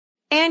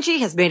Angie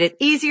has made it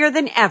easier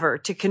than ever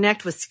to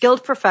connect with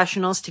skilled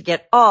professionals to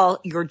get all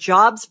your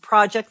jobs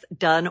projects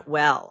done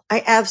well.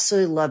 I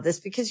absolutely love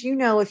this because,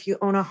 if you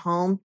own a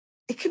home,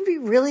 it can be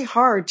really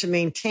hard to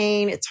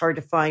maintain. It's hard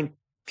to find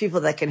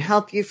people that can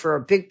help you for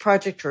a big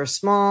project or a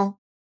small.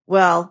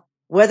 Well,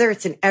 whether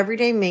it's in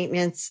everyday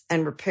maintenance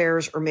and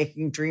repairs or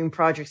making dream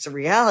projects a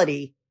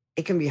reality,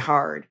 it can be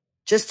hard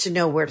just to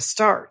know where to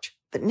start.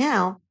 But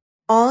now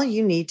all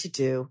you need to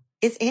do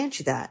is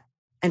Angie that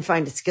and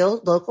find a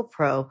skilled local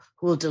pro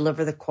who will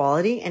deliver the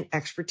quality and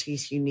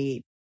expertise you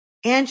need.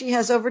 Angie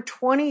has over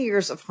 20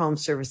 years of home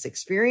service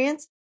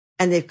experience,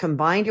 and they've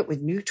combined it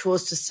with new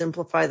tools to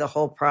simplify the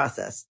whole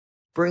process.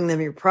 Bring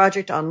them your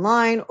project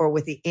online or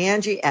with the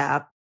Angie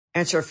app,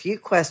 answer a few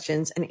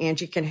questions, and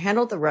Angie can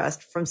handle the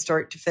rest from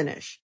start to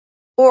finish.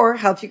 Or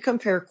help you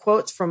compare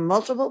quotes from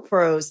multiple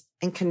pros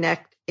and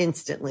connect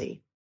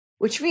instantly,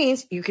 which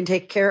means you can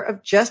take care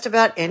of just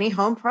about any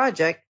home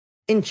project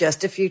in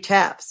just a few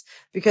taps.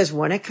 Because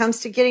when it comes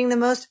to getting the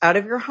most out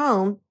of your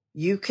home,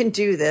 you can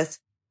do this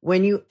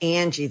when you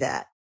Angie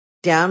that.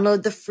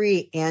 Download the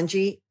free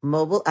Angie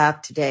mobile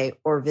app today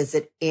or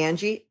visit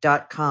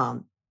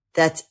Angie.com.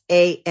 That's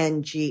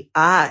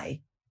ANGI.com.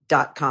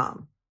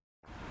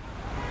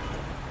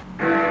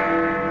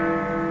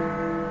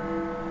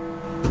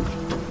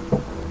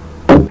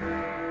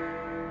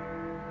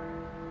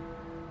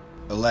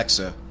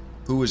 Alexa,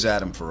 who is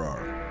Adam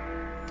Ferrara?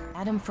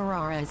 Adam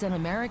Ferrara is an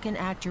American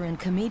actor and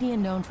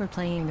comedian known for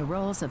playing the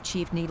roles of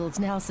Chief Needles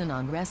Nelson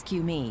on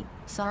Rescue Me,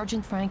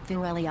 Sergeant Frank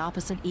Fiorelli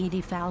opposite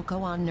Edie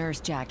Falco on Nurse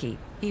Jackie.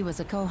 He was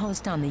a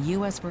co-host on the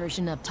U.S.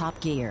 version of Top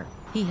Gear.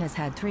 He has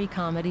had 3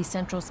 Comedy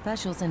Central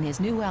specials and his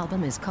new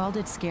album is called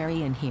It's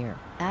Scary in Here.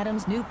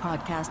 Adam's new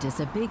podcast is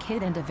a big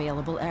hit and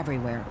available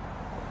everywhere.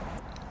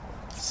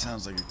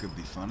 Sounds like it could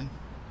be funny.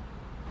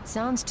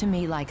 Sounds to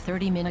me like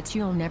 30 minutes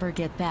you'll never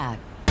get back.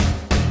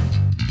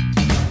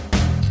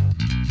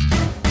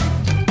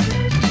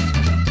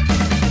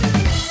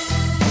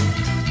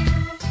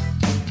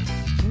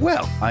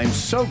 Well, I'm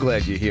so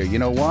glad you're here. You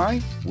know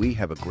why? We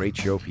have a great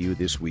show for you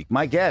this week.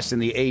 My guest in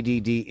the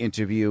ADD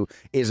interview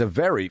is a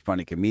very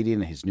funny comedian.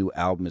 His new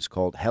album is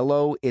called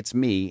Hello, It's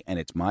Me, and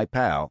it's my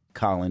pal,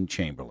 Collin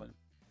Chamberlin.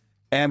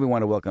 And we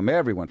want to welcome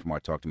everyone from our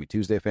Talk to Me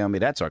Tuesday family.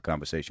 That's our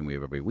conversation we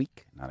have every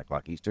week, 9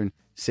 o'clock Eastern,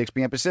 6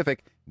 p.m.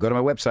 Pacific. Go to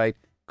my website,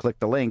 click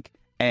the link,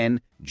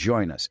 and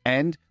join us.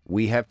 And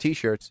we have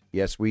T-shirts.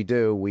 Yes, we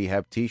do. We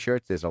have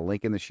T-shirts. There's a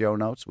link in the show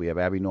notes. We have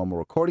Abby Normal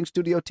Recording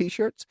Studio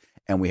T-shirts.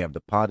 And we have the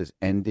Pod Has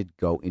Ended,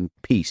 Go in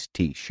Peace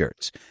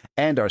T-shirts.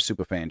 And our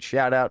superfan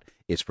shout-out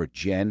is for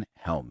Jen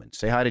Hellman.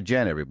 Say hi to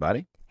Jen,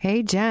 everybody.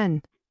 Hey,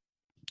 Jen.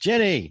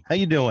 Jenny, how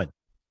you doing?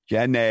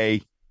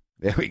 Jenny.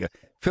 There we go.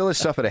 Phyllis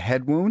suffered a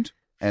head wound,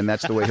 and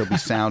that's the way he'll be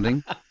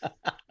sounding for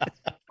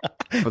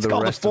It's the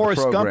called rest the Forrest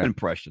of the program. Gump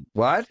impression.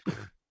 What?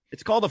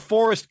 It's called the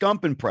Forrest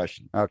Gump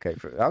impression. Okay,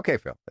 Phil.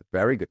 That's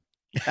very good.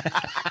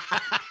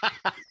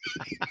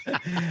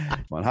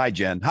 Well, hi,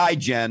 Jen. Hi,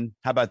 Jen.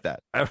 How about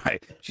that? All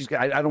right.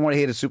 I don't want to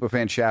hear the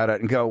superfan shout out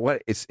and go,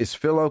 what? Is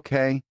Phil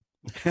okay?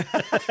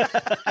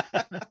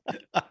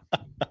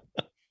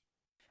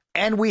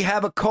 And we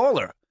have a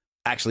caller.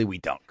 Actually, we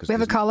don't. We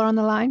have a caller on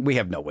the line? We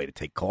have no way to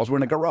take calls. We're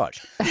in a garage.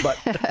 But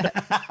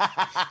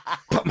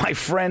my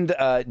friend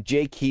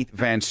J. Keith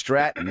Van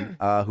Stratton,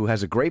 who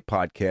has a great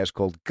podcast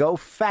called Go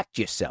Fact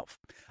Yourself.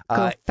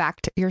 Go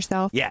Fact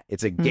Yourself? Yeah,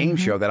 it's a game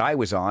show that I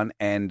was on,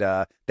 and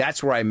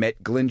that's where I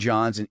met Glyn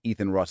Johns and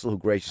Ethan Russell, who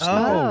graciously did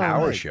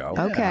our show.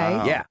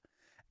 Okay.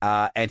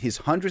 Yeah. And his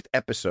 100th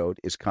episode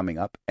is coming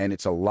up, and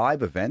it's a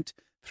live event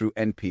through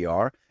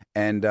NPR.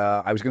 And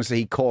I was going to say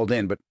he called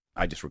in, but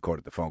I just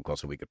recorded the phone call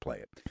so we could play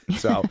it.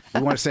 So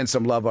we want to send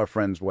some love our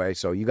friend's way.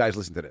 So you guys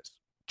listen to this.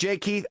 Jay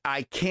Keith,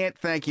 I can't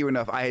thank you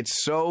enough. I had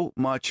so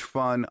much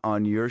fun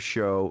on your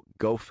show,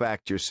 Go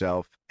Fact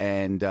Yourself.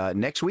 And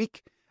next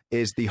week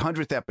is the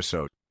 100th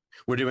episode.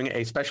 We're doing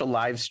a special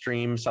live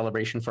stream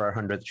celebration for our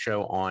 100th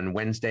show on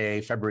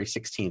Wednesday, February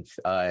 16th.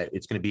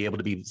 It's going to be able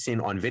to be seen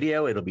on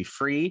video. It'll be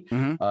free.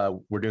 Mm-hmm.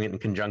 We're doing it in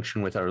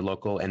conjunction with our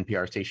local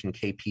NPR station,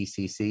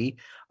 KPCC.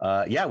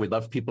 We'd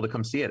love people to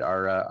come see it.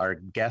 Our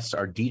guests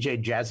are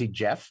DJ Jazzy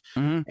Jeff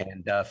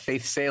and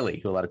Faith Saley,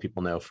 who a lot of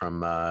people know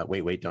from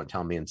Wait, Wait, Don't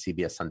Tell Me and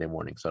CBS Sunday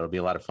Morning. So it'll be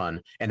a lot of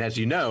fun. And as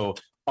you know,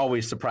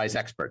 always surprise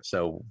experts.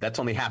 So that's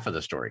only half of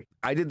the story.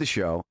 I did the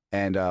show,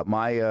 and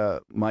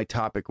my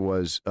topic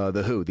was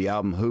The Who, the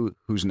album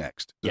Who's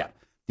Next. Yeah.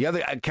 The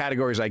other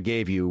categories I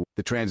gave you,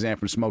 the Trans Am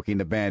from Smokey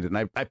and the Bandit,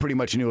 and I pretty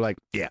much knew, like,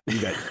 yeah,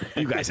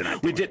 you guys are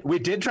not. We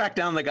did track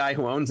down the guy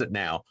who owns it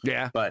now.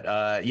 Yeah.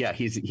 But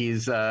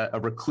he's a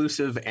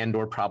reclusive and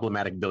or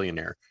problematic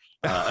billionaire.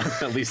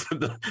 At least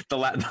the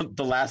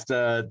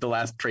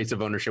last trace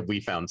of ownership we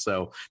found.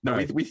 So no,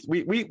 right.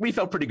 we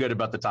felt pretty good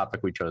about the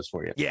topic we chose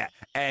for you. Yeah,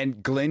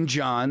 and Glyn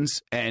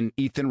Johns and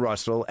Ethan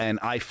Russell, and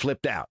I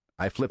flipped out.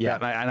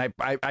 And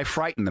I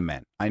frightened the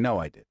men. I know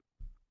I did.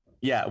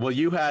 Yeah, well,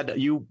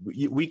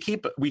 we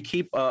keep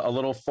a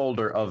little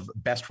folder of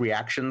best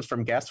reactions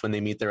from guests when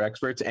they meet their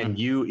experts, and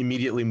you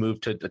immediately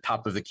moved to the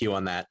top of the queue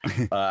on that.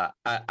 I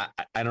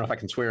don't know if I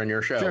can swear on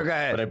your show, sure, go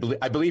ahead. But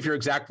I believe your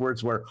exact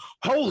words were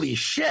 "Holy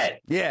shit!"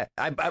 Yeah,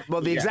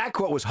 well, the exact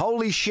quote was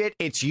 "Holy shit,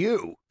 it's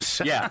you."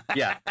 Yeah.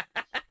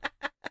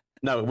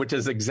 No, which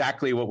is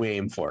exactly what we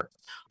aim for.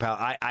 Pal,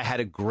 I had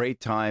a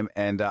great time,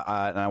 and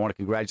I want to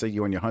congratulate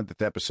you on your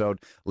 100th episode.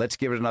 Let's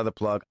give it another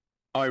plug.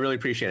 Oh, I really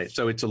appreciate it.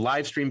 So it's a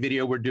live stream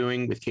video we're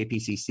doing with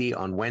KPCC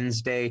on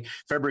Wednesday,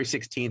 February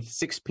 16th,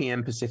 6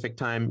 p.m. Pacific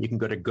time. You can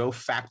go to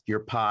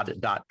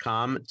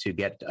gofactyourpod.com to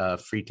get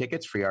free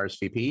tickets, free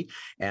RSVP,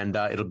 and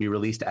it'll be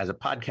released as a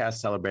podcast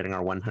celebrating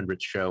our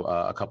 100th show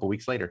a couple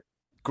weeks later.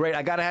 Great.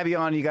 I got to have you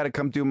on. You got to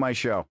come do my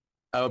show.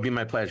 Oh, it'll be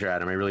my pleasure,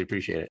 Adam. I really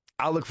appreciate it.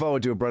 I'll look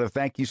forward to it, brother.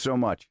 Thank you so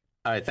much.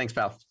 All right. Thanks,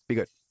 pal. Be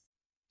good.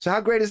 So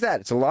how great is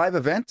that? It's a live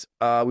event.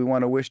 We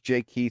want to wish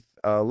Jay Keith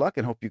luck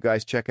and hope you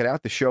guys check it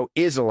out. The show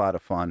is a lot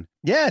of fun.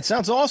 Yeah, it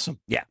sounds awesome.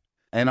 Yeah.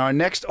 And our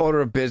next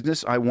order of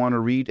business, I want to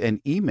read an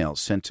email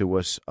sent to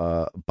us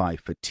by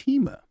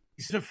Fatima.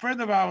 He's a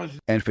friend of ours.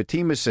 And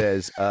Fatima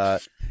says,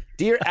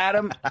 Dear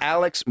Adam,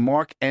 Alex,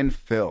 Mark, and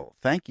Phil,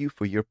 thank you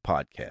for your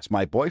podcast.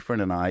 My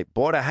boyfriend and I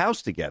bought a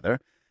house together,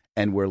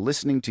 and we're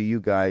listening to you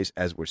guys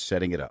as we're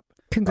setting it up.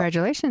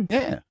 Congratulations.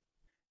 Yeah.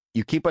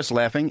 You keep us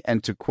laughing,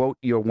 and to quote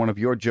one of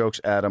your jokes,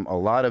 Adam, a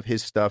lot of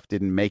his stuff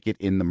didn't make it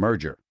in the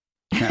merger.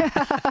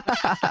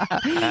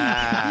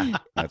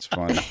 That's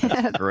funny.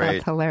 Great.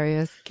 That's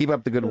hilarious. Keep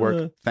up the good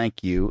work.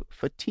 Thank you,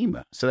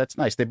 Fatima. So that's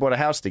nice. They bought a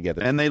house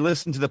together. And they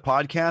listen to the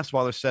podcast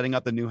while they're setting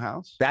up the new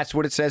house? That's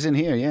what it says in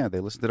here. Yeah, they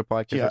listen to the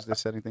podcast as they're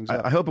setting things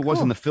up. I hope it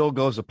wasn't the Phil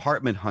Goes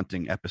apartment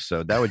hunting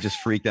episode. That would just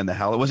freak them the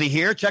hell. Was he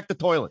here? Check the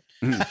toilet.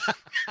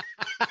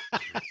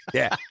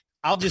 Yeah.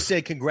 I'll just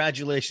say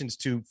congratulations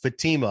to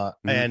Fatima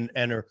and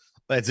her,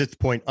 at this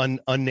point,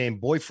 unnamed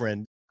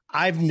boyfriend.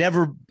 I've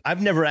never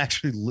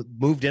actually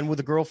moved in with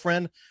a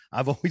girlfriend.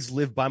 I've always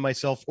lived by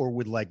myself or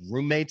with like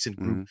roommates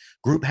in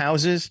group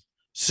houses.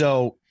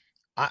 So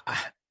I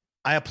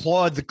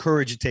applaud the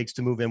courage it takes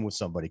to move in with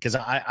somebody, because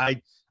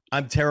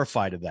I'm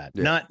terrified of that.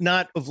 Yeah.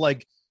 Not of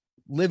like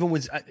living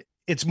with.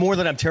 It's more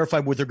that I'm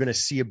terrified what they're going to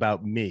see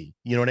about me.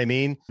 You know what I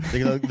mean?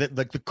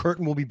 Like the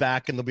curtain will be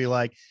back and they'll be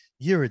like,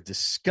 "You're a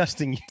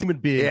disgusting human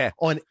being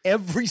on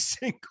every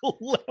single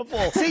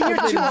level." See,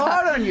 you're too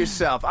hard on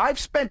yourself. I've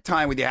spent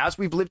time with your house.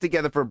 We've lived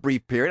together for a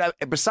brief period.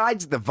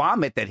 Besides the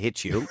vomit that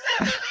hits you.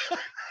 Right.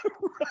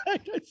 I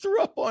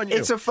threw up on you.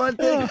 It's a fun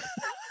thing.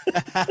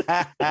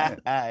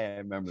 I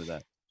remember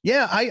that.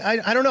 Yeah,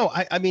 I don't know.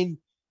 I mean,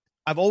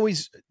 I've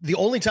always, the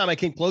only time I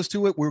came close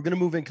to it, we were going to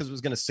move in because it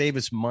was going to save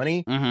us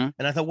money. And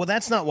I thought, well,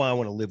 that's not why I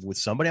want to live with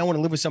somebody. I want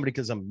to live with somebody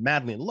because I'm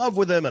madly in love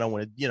with them and I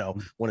want to,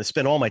 want to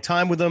spend all my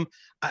time with them.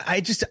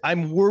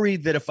 I'm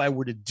worried that if I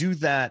were to do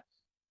that,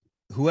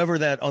 whoever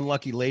that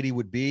unlucky lady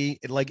would be,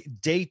 like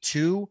day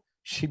 2,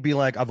 she'd be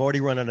like, I've already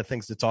run out of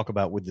things to talk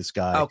about with this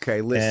guy.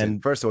 Okay, listen,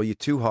 first of all, you're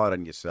too hard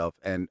on yourself,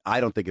 and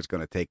I don't think it's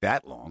going to take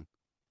that long.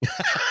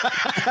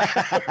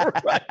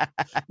 Right.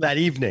 That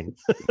evening.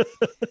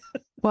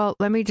 Well,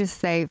 let me just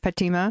say,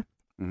 Fatima,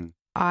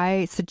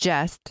 I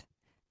suggest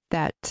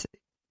that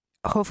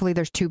hopefully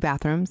there's 2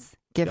 bathrooms.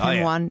 Give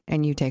him one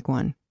and you take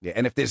one. Yeah,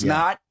 and if there's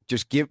not,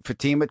 just give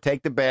Fatima,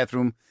 take the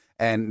bathroom,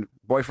 and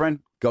boyfriend,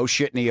 go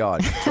shit in the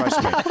yard.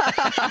 Trust me.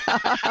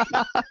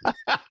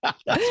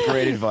 That's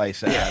great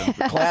advice, Adam.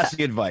 Classic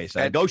advice.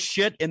 Go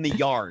shit in the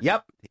yard.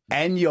 Yep,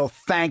 and you'll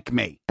thank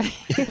me.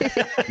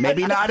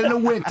 Maybe not in the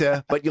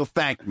winter, but you'll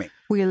thank me.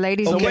 We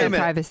ladies get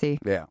privacy.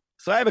 Yeah.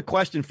 So I have a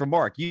question for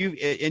Mark. You,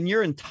 in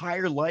your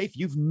entire life,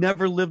 you've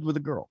never lived with a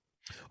girl.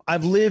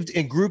 I've lived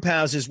in group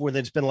houses where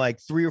there's been like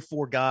 3 or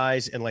 4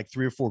 guys and like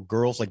 3 or 4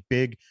 girls, like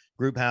big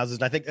group houses.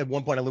 And I think at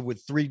one point I lived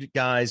with 3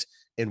 guys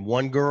and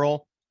 1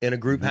 girl in a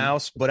group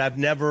house, but I've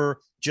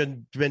never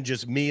been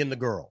just me and the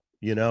girl,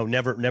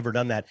 never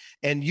done that.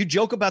 And you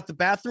joke about the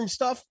bathroom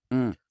stuff.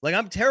 Like,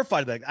 I'm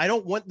terrified of that. I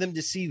don't want them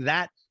to see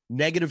that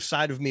negative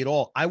side of me at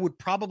all. I would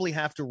probably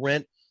have to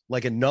rent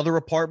like another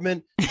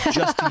apartment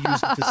just to use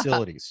the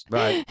facilities.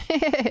 Right.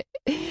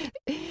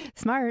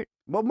 Smart.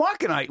 Well,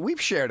 Mark and I, we've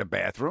shared a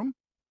bathroom.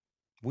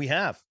 We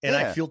have. And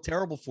I feel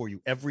terrible for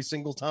you every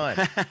single time.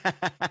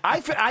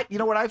 You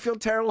know what I feel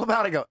terrible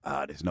about? I go,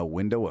 there's no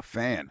window or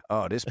fan.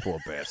 Oh, this poor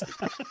bastard.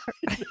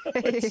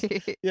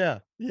 Yeah.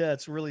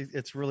 It's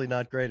really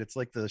not great. It's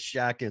like the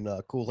shack in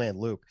Cool Hand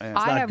Luke. It's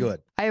not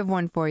good. I have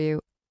one for you.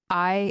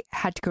 I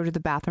had to go to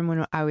the bathroom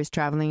when I was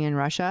traveling in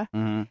Russia.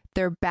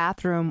 Their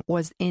bathroom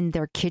was in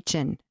their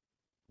kitchen.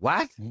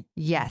 What?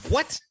 Yes.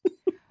 What?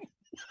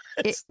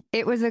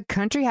 It was a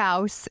country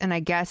house, and I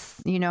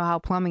guess you know how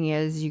plumbing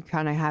is. You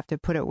kind of have to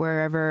put it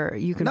wherever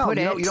you can put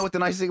it. You know what the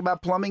nice thing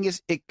about plumbing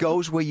is? It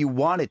goes where you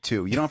want it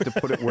to. You don't have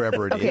to put it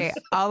wherever it is. Okay,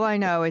 all I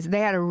know is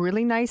they had a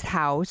really nice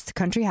house,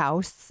 country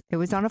house. It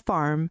was on a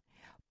farm,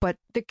 but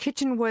the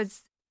kitchen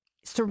was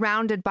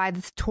surrounded by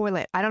this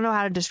toilet. I don't know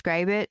how to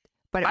describe it,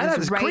 but it I know, was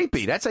it's right.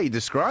 creepy. That's how you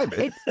describe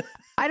it.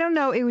 I don't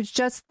know. It was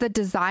just the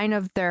design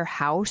of their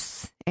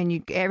house,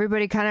 and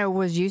everybody kind of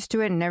was used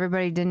to it, and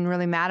everybody didn't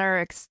really matter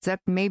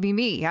except maybe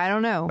me. I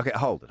don't know. Okay,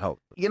 hold it.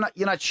 You're not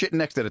shitting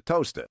next to the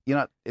toaster.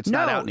 It's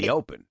not out in the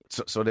open.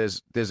 So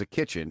there's a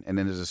kitchen, and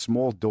then there's a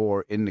small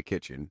door in the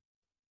kitchen.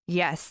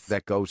 Yes.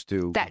 That goes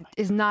to. That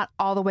is not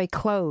all the way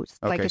closed.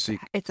 Okay, like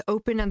it's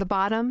open at the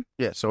bottom.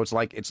 Yeah, so it's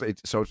like it's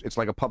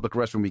like a public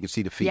restroom where you can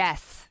see the feet.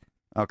 Yes.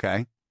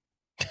 Okay.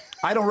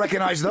 I don't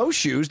recognize those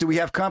shoes. Do we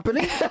have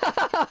company?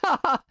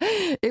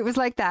 It was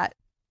like that.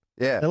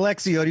 Yeah.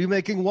 Alexi, are you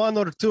making one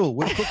or two?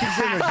 We're cooking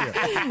dinner here.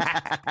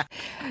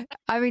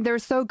 I mean, they were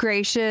so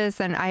gracious,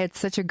 and I had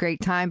such a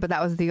great time, but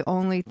that was the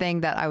only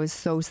thing that I was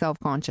so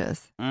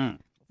self-conscious.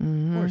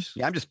 Of course.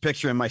 Yeah, I'm just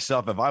picturing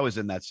myself if I was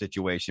in that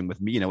situation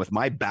with me, with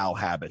my bowel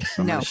habits.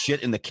 I'm gonna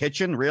shit in the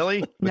kitchen,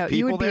 really? No,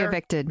 you would be there?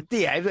 evicted.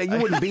 Yeah, you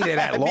wouldn't be there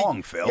that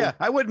long, Phil. Yeah,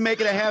 I wouldn't make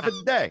it a half a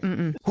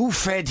day. Who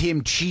fed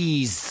him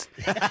cheese?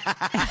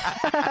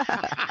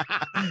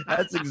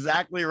 That's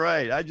exactly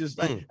right.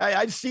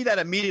 I see that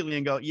immediately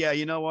and go, yeah,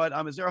 you know what?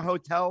 Is there a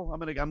hotel?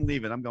 I'm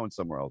leaving. I'm going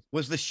somewhere else.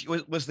 Was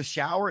the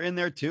shower in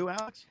there too,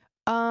 Alex?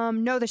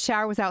 No, the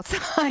shower was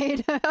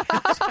outside.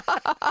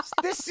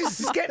 This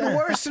is getting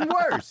worse and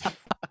worse.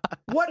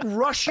 What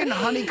Russian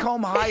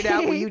honeycomb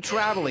hideout were you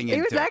traveling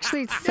into? It was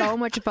actually so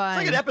much fun.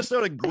 It's like an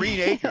episode of Green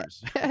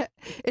Acres.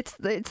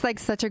 It's like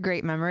such a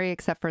great memory,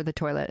 except for the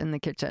toilet in the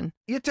kitchen.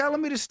 You're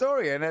telling me the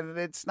story, and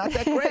it's not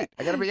that great.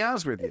 I got to be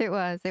honest with you. It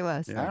was.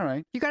 Yeah. All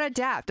right. You got to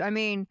adapt. I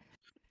mean,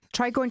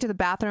 try going to the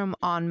bathroom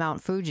on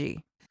Mount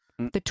Fuji.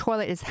 The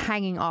toilet is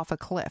hanging off a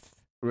cliff.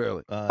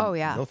 Really? Oh,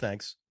 yeah. No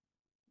thanks.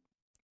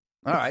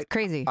 All right.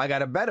 Crazy. I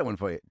got a better one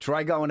for you.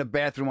 Try going to the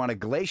bathroom on a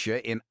glacier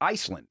in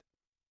Iceland.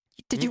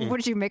 What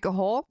did you make a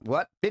hole?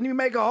 What? Didn't even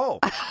make a hole.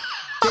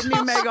 Didn't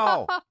even make a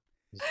hole.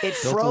 It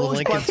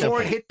froze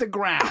before it hit the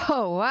ground.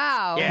 Oh,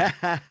 wow.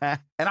 Yeah.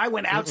 And I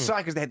went outside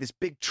because they had this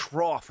big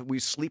trough. We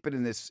were sleeping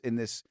in this.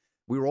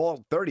 We were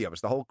all 30 of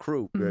us, the whole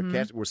crew.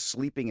 We're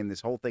sleeping in this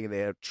whole thing, and they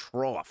had a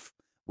trough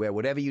where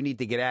whatever you need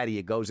to get out of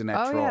you goes in that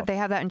trough. Oh, yeah. They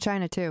have that in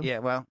China, too. Yeah,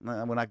 well,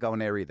 we're not going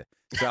there either.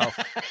 So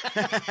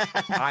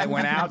I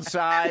went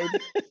outside.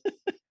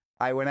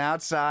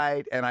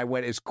 And I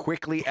went as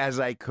quickly as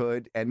I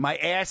could. And my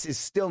ass is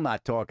still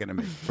not talking to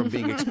me from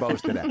being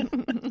exposed to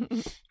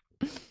that.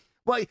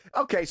 Well,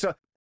 okay, so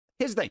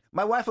here's the thing.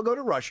 My wife will go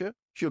to Russia.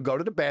 She'll go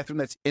to the bathroom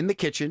that's in the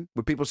kitchen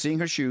with people seeing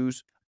her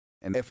shoes.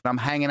 And if I'm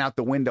hanging out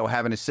the window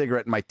having a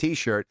cigarette in my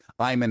T-shirt,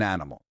 I'm an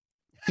animal.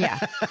 Yeah,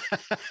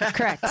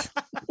 correct.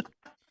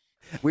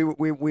 We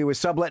were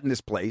subletting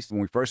this place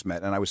when we first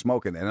met, and I was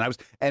smoking it.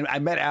 And I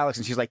met Alex,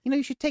 and she's like,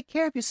 you should take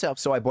care of yourself.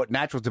 So I bought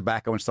natural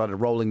tobacco and started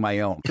rolling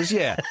my own. Because,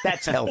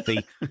 that's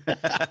healthy.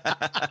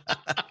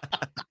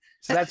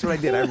 So that's what I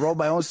did. I rolled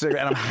my own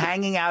cigarette, and I'm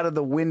hanging out of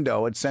the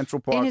window at Central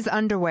Park. In his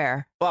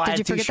underwear. Well, Did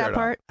you forget that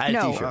part? I had a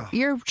No, t-shirt.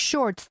 your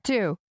shorts,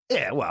 too.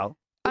 Yeah, well.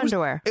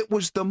 Underwear. It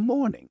was the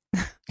morning.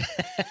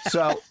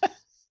 So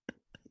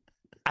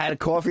I had a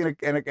coffee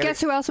and a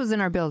Guess who else was in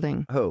our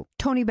building? Who?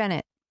 Tony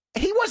Bennett.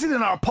 He wasn't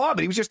in our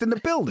apartment. He was just in the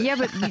building. Yeah,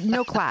 but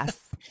no class.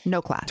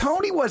 No class.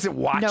 Tony wasn't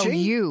watching. No,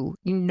 you.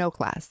 No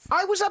class.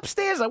 I was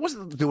upstairs. I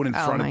wasn't doing it in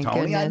front of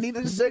Tony. Goodness. I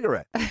needed a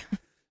cigarette.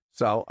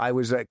 So I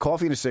was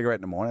coffee and a cigarette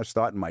in the morning. I was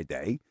starting my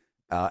day.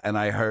 And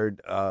I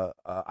heard,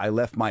 I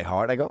left my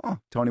heart. I go, oh,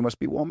 Tony must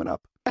be warming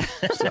up.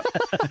 So,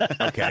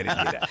 okay, I didn't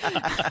hear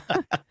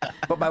that.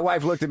 But my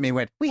wife looked at me and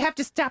went, we have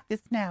to stop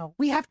this now.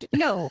 We have to.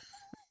 No.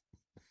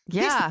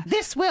 Yeah.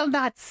 This will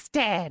not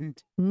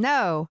stand.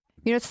 No.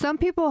 Some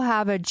people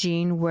have a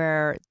gene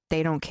where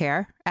they don't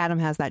care. Adam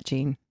has that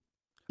gene.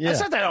 Yeah. It's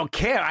not that I don't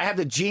care. I have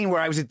the gene where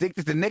I was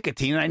addicted to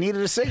nicotine and I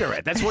needed a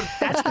cigarette. That's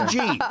the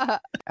gene.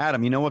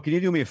 Adam, you know what? Can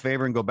you do me a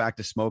favor and go back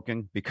to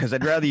smoking? Because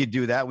I'd rather you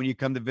do that when you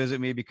come to visit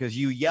me because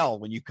you yell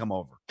when you come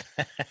over.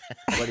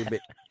 What do you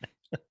mean?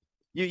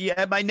 You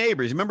had my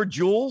neighbors. Remember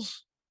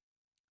Jules?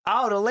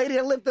 Oh, the lady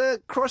that lived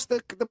across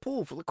the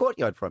pool for the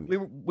courtyard from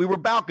you. We were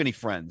balcony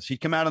friends.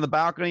 She'd come out on the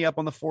balcony up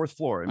on the 4th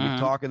floor, and we'd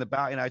talk in the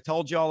balcony. And I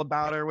told you all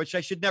about her, which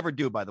I should never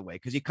do, by the way,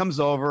 because he comes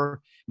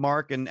over,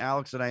 Mark and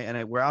Alex and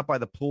I, we're out by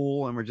the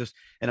pool, and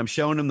I'm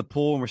showing him the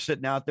pool, and we're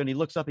sitting out there, and he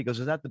looks up, he goes,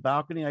 "Is that the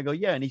balcony?" I go,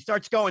 "Yeah," and he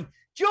starts going,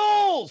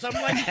 "Jules!" I'm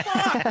like,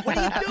 "Fuck, what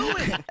are you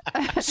doing?"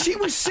 She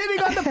was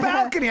sitting on the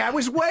balcony. I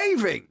was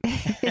waving.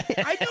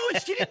 I know.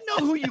 She didn't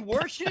know who you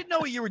were. She didn't know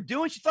what you were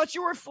doing. She thought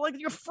you were like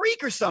you're a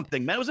freak or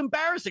something, man. It was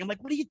embarrassing. I'm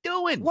like, "What are you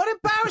doing?" What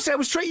embarrassing? I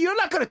was trying. You're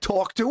not going to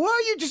talk to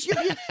her. You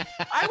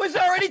I was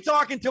already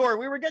talking to her.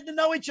 We were getting to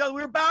know each other.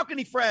 We were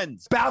balcony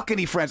friends.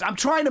 Balcony friends. I'm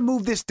trying to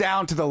move this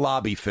down to the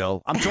lobby,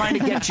 Phil. I'm trying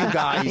to get you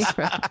guys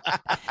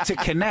to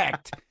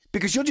connect.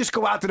 Because you'll just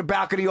go out to the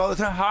balcony all the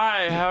time.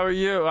 Hi, how are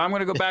you? I'm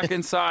going to go back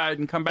inside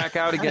and come back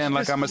out again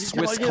like I'm a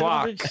Swiss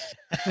clock.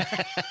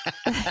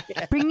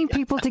 Bringing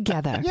people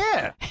together.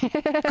 Yeah.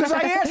 Because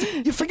I asked,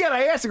 you forget,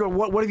 I asked her,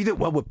 what have you done?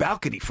 Well, we're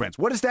balcony friends.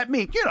 What does that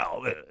mean?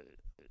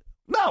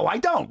 No, I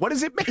don't. What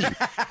does it mean?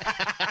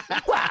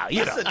 Wow,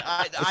 Listen,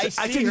 I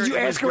said, see did you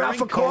ask her out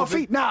for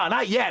coffee? No,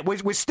 not yet.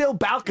 We're still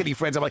balcony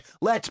friends. I'm like,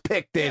 let's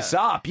pick this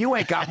up. You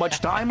ain't got much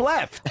time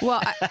left.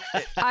 Well,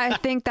 I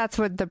think that's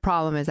what the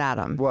problem is,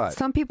 Adam. What?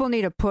 Some people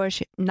need a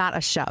push, not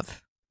a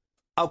shove.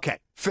 Okay,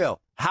 Phil,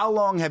 how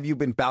long have you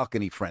been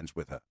balcony friends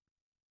with her?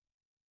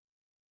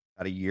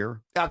 About a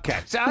year. Okay,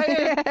 so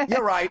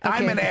you're right. Okay.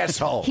 I'm an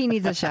asshole. He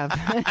needs a shove.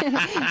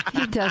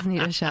 He does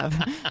need a shove.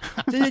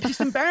 It's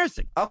just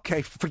embarrassing.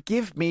 Okay,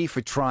 forgive me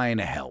for trying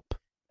to help.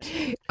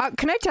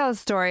 Can I tell a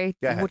story,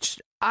 which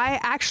I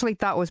actually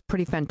thought was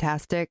pretty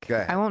fantastic?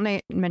 I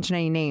won't mention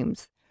any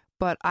names,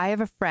 but I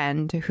have a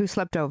friend who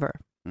slept over.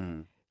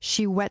 Mm.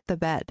 She wet the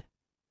bed.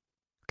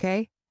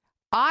 Okay?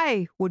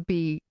 I would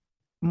be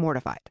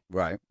mortified.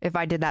 Right. If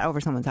I did that over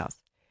someone's house.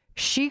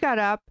 She got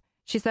up.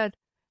 She said,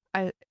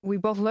 we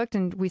both looked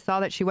and we saw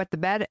that she wet the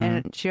bed.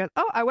 And she goes,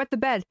 oh, I wet the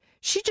bed.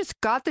 She just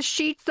got the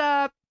sheets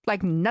up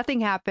like nothing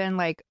happened.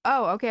 Like,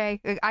 oh, okay,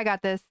 I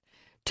got this.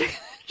 Took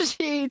the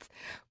sheets,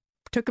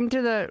 took them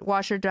to the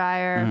washer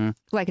dryer,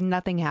 like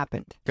nothing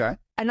happened. Okay.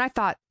 And I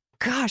thought,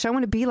 gosh, I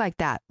want to be like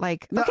that.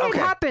 Like, okay, it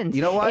happens.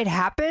 You know what? It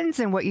happens.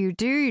 And what you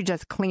do, you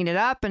just clean it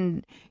up.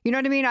 And you know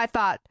what I mean? I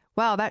thought,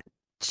 wow,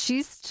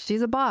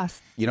 she's a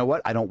boss. You know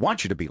what? I don't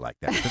want you to be like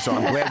that. So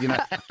I'm glad you're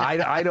not.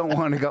 I don't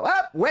want to go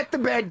up, wet the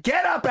bed,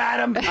 get up,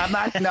 Adam. I'm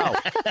not. No.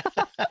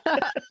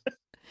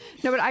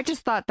 No, but I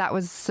just thought that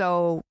was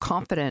so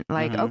confident.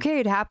 Like, okay,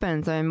 it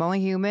happens. I'm only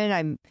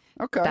human.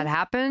 That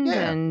happened,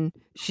 and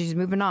she's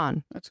moving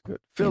on. That's good.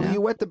 Phil,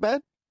 you wet the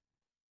bed?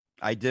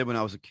 I did when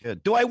I was a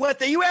kid. Do I wet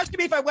the? You asking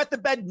me if I wet the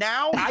bed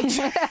now? What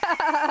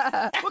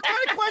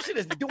kind of question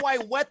is? Do I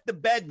wet the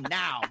bed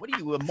now? What are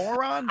you, a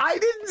moron? I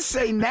didn't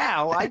say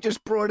now. I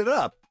just brought it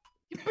up.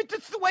 But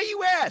that's the way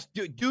you asked.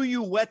 Do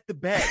you wet the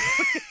bed?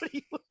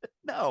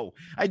 No,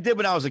 I did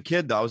when I was a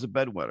kid. Though I was a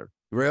bedwetter.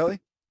 Really?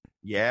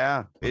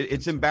 Yeah.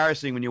 It's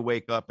embarrassing when you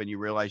wake up and you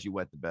realize you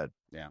wet the bed.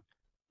 Yeah.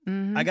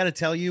 Mm-hmm. I got to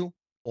tell you,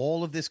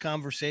 all of this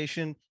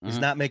conversation is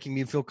not making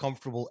me feel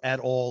comfortable at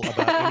all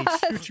about any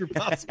future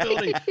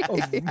possibility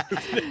of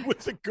moving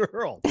with a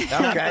girl. Okay.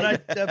 Not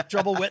that I have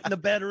trouble wetting the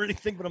bed or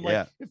anything, but I'm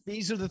like, if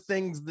these are the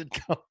things that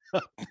come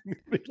up, you'd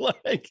be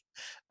like,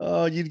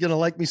 oh, you're going to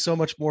like me so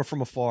much more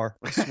from afar.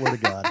 I swear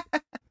to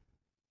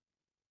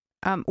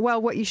God.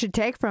 Well, what you should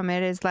take from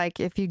it is like,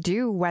 if you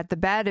do wet the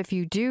bed, if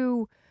you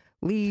do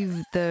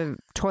leave the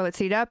toilet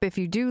seat up, if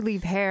you do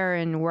leave hair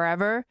in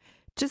wherever,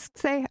 just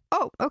say,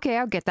 oh, okay,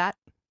 I'll get that.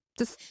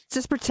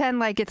 Just pretend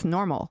like it's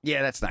normal.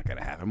 Yeah, that's not going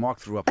to happen. Mark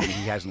threw up and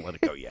he hasn't let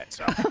it go yet.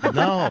 So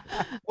no.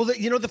 Well,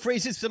 the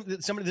phrase is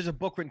somebody. There's a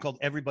book written called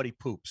 "Everybody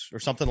Poops" or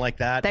something like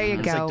that. There you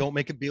go. It's like, don't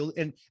make a deal.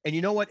 And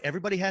you know what?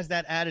 Everybody has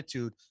that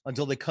attitude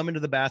until they come into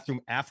the bathroom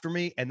after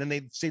me, and then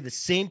they say the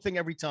same thing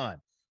every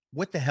time.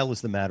 What the hell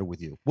is the matter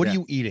with you? What are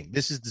you eating?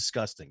 This is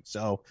disgusting.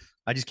 So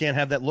I just can't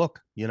have that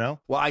look. You know.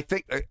 Well, I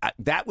think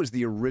that was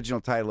the original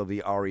title of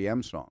the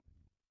REM song.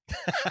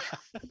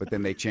 But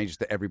then they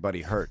changed it to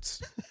Everybody Hurts.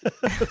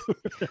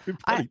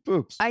 Everybody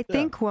poops. I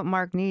think what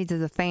Mark needs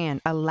is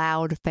a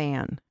loud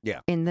fan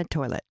in the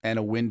toilet. And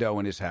a window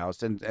in his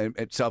house, and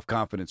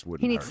self-confidence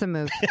wouldn't He needs hurt. to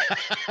move.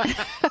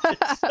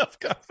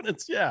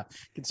 Self-confidence, yeah.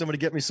 Can somebody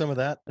get me some of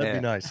that? That'd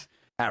be nice.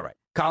 All right.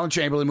 Collin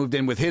Chamberlin moved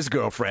in with his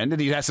girlfriend,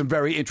 and he has some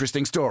very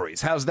interesting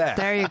stories. How's that?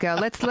 There you go.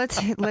 Let's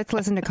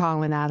listen to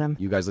Collin, Adam.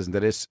 You guys listen to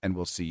this, and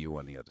we'll see you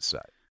on the other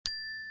side.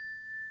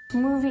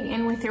 Moving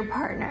in with your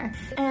partner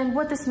and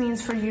what this means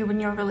for you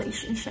and your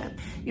relationship.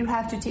 You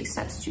have to take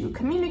steps to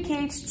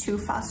communicate, to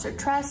foster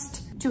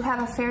trust, to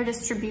have a fair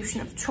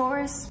distribution of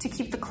chores, to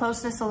keep the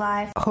closeness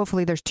alive.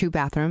 Hopefully there's 2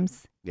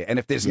 bathrooms. Yeah, and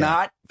if there's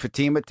not,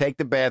 Fatima, take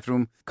the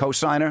bathroom.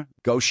 Co-signer,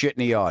 go shit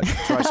in the yard.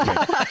 Trust me.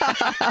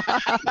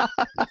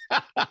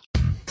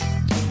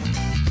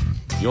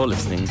 You're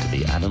listening to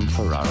the Adam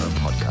Ferrara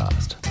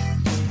podcast.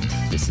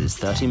 This is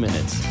 30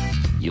 minutes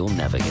you'll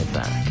never get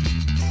back.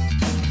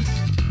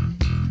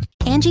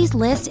 Angie's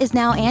List is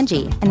now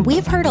Angie, and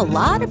we've heard a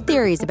lot of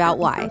theories about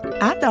why.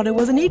 I thought it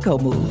was an eco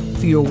move.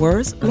 Fewer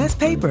words, less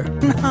paper.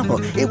 No,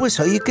 it was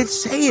so you could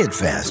say it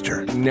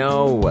faster.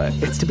 No,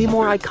 it's to be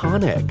more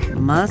iconic.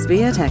 Must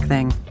be a tech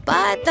thing.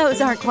 But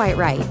those aren't quite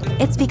right.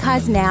 It's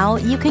because now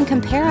you can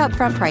compare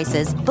upfront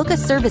prices, book a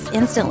service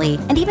instantly,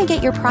 and even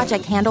get your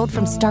project handled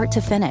from start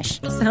to finish.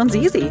 Sounds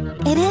easy.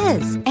 It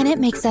is, and it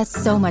makes us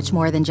so much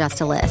more than just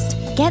a list.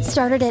 Get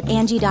started at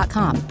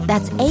Angie.com.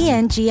 That's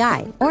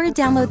ANGI, or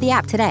download the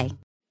app today.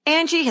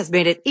 Angie has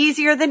made it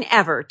easier than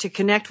ever to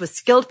connect with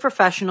skilled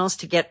professionals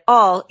to get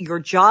all your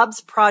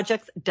jobs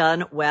projects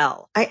done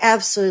well. I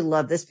absolutely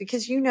love this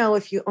because,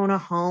 if you own a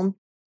home,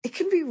 it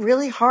can be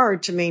really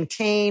hard to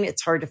maintain.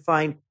 It's hard to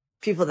find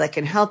people that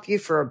can help you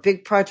for a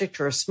big project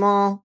or a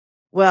small.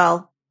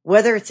 Well,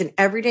 whether it's in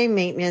everyday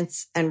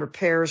maintenance and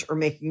repairs or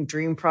making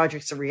dream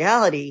projects a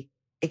reality,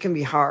 it can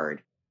be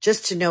hard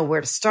just to know where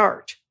to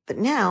start. But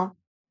now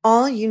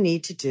all you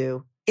need to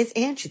do is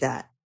Angie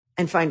that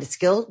and find a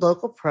skilled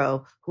local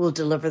pro who will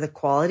deliver the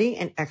quality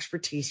and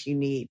expertise you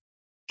need.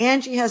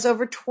 Angie has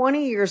over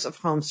 20 years of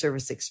home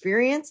service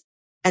experience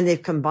And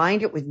they've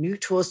combined it with new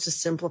tools to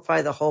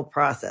simplify the whole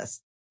process.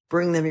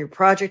 Bring them your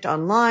project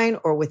online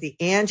or with the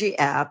Angie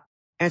app,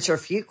 answer a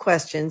few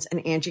questions,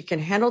 and Angie can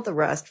handle the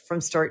rest from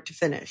start to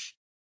finish.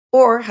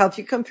 Or help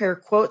you compare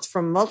quotes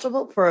from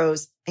multiple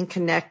pros and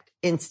connect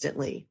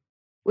instantly.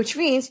 Which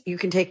means you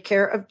can take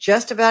care of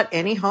just about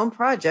any home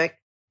project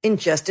in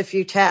just a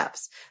few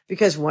taps.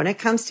 Because when it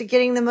comes to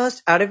getting the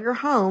most out of your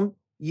home,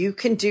 you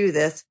can do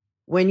this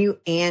when you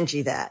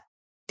Angie that.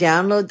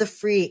 Download the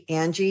free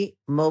Angie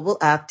mobile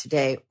app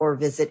today or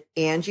visit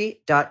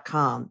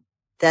Angie.com.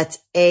 That's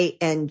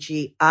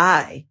ANGI.com.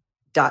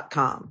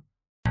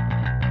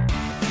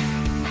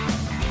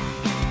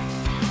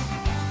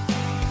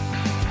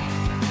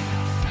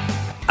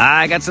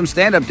 I got some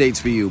stand-up dates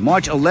for you.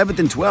 March 11th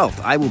and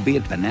 12th, I will be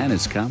at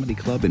Bananas Comedy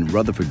Club in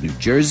Rutherford, New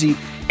Jersey.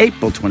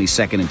 April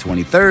 22nd and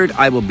 23rd,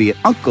 I will be at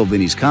Uncle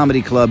Vinny's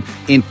Comedy Club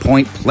in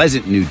Point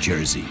Pleasant, New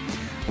Jersey.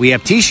 We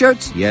have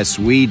T-shirts? Yes,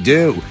 we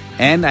do.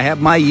 And I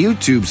have my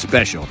YouTube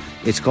special.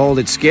 It's called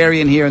It's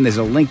Scary in Here, and there's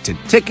a link to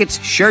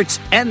tickets, shirts,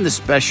 and the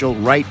special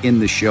right in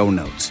the show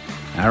notes.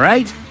 All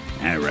right?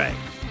 All right.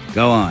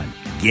 Go on.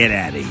 Get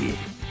out of here.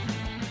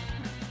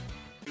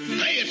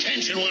 Pay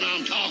attention when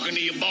I'm talking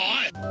to you, boy.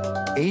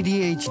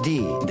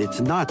 ADHD, it's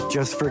not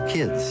just for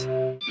kids.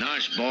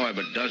 Nice boy,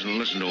 but doesn't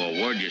listen to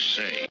a word you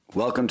say.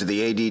 Welcome to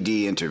the ADD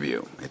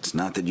interview. It's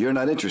not that you're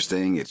not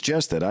interesting, it's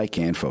just that I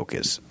can't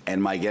focus.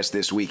 And my guest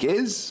this week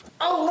is...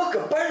 Oh, look,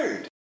 a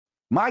bird!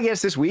 My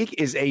guest this week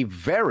is a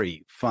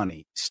very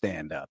funny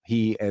stand-up.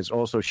 He has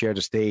also shared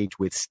a stage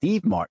with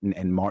Steve Martin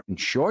and Martin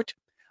Short.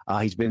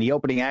 He's been the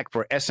opening act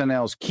for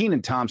SNL's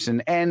Kenan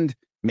Thompson and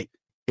me.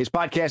 His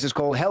podcast is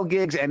called Hell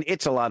Gigs, and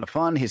it's a lot of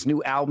fun. His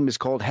new album is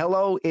called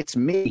Hello, It's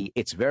Me.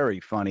 It's very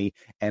funny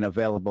and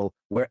available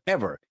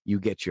wherever you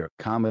get your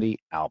comedy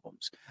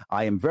albums.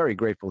 I am very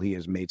grateful he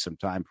has made some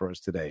time for us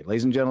today.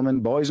 Ladies and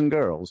gentlemen, boys and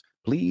girls,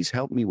 please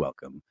help me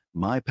welcome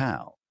my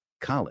pal,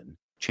 Collin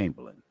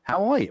Chamberlin.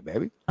 How are you,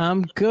 baby?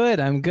 I'm good.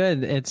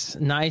 It's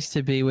nice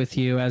to be with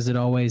you, as it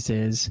always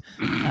is.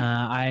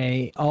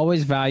 I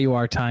always value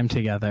our time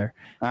together.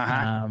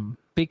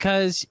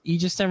 Because you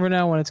just never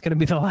know when it's going to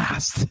be the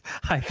last,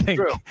 I think.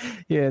 True.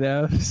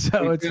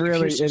 So it's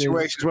really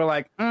situations where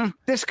like,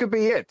 this could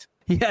be it.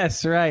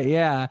 Yes, right.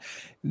 Yeah.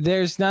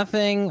 There's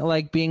nothing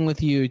like being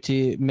with you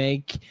to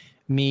make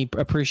me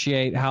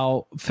appreciate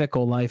how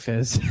fickle life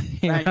is.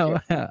 Thank you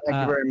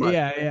very much.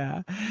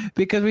 Yeah.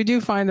 Because we do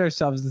find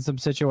ourselves in some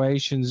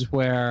situations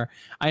where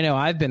I know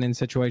I've been in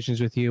situations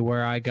with you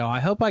where I go,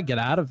 I hope I get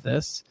out of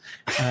this.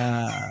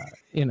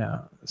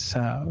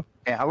 So.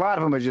 Yeah, a lot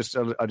of them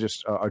are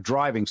just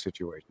driving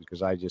situations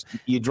because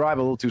you drive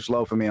a little too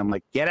slow for me. I'm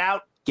like, get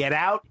out,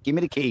 give me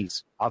the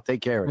keys, I'll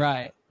take care of it.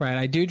 Right.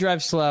 I do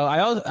drive slow.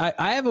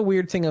 I have a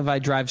weird thing of I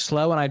drive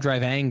slow and I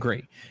drive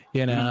angry.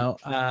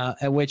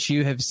 At which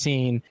you have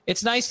seen.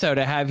 It's nice though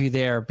to have you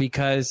there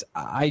because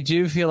I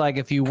do feel like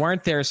if you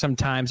weren't there,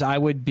 sometimes I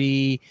would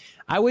be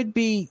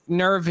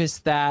nervous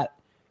that.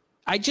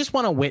 I just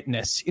want to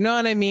witness, you know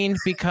what I mean?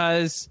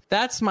 Because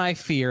that's my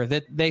fear,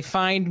 that they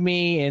find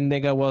me and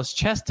they go, well, his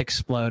chest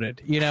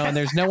exploded, and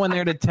there's no one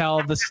there to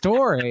tell the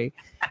story.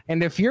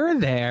 And if you're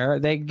there,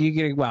 you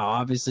get, well,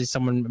 obviously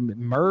someone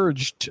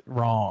merged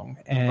wrong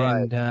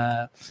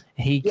and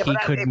he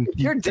couldn't. If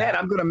you're dead,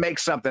 I'm going to make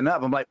something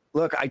up. I'm like,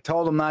 look, I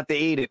told him not to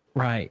eat it.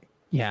 Right.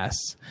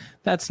 Yes.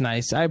 That's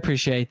nice. I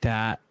appreciate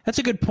that. That's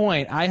a good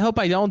point. I hope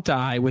I don't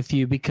die with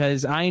you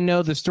because I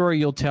know the story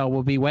you'll tell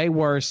will be way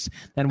worse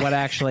than what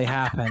actually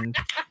happened.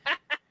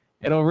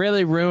 It'll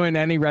really ruin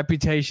any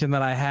reputation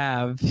that I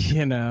have,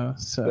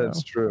 so.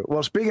 That's true.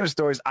 Well, speaking of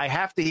stories, I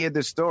have to hear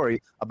this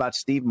story about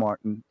Steve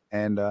Martin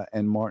and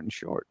Martin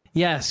Short.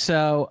 Yeah,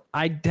 so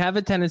I have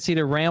a tendency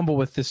to ramble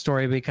with this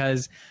story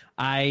because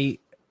I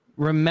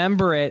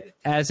remember it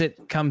as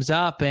it comes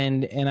up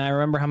and I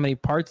remember how many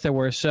parts there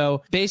were.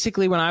 So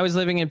basically when I was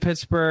living in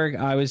Pittsburgh,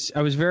 I was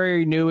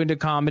very new into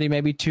comedy,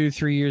 maybe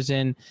 2-3 years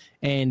in,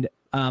 and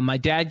my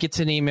dad gets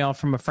an email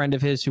from a friend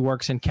of his who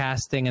works in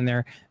casting, and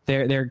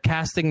they're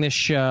casting this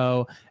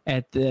show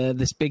at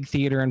this big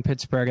theater in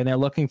Pittsburgh, and they're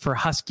looking for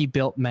husky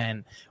built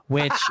men,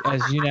 which,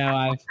 as you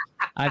know,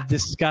 I've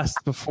discussed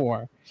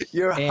before.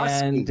 You're a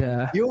husky.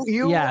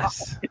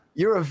 Yes.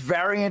 You're a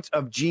variant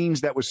of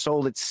jeans that was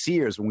sold at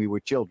Sears when we were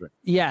children.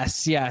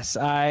 Yes.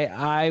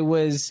 I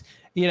was,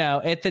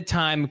 at the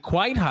time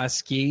quite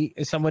husky.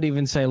 Some would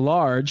even say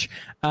large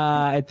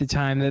at the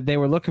time that they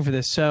were looking for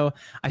this. So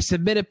I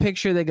submit a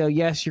picture. They go,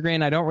 yes, you're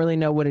in. I don't really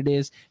know what it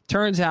is.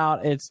 Turns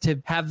out it's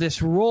to have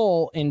this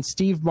role in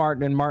Steve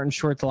Martin and Martin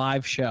Short's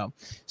live show.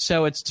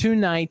 So it's 2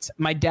 nights.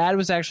 My dad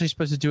was actually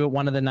supposed to do it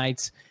one of the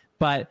nights,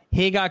 but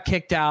he got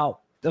kicked out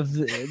of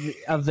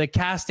the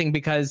casting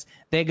because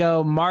they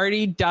go,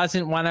 Marty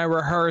doesn't want to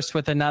rehearse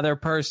with another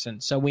person,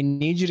 so we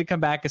need you to come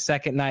back a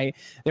second night.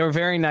 They were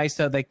very nice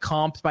though. They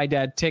comped my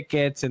dad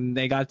tickets and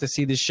they got to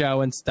see the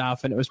show and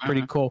stuff, and it was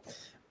pretty cool.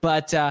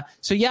 But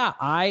so yeah,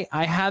 I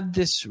had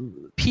this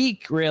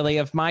peak really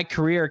of my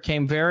career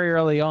came very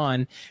early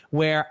on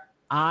where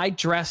I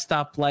dressed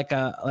up like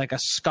a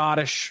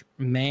Scottish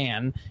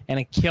man in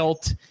a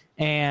kilt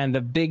and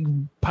a big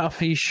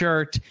puffy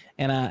shirt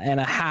and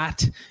a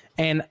hat.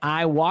 And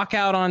I walk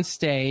out on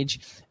stage,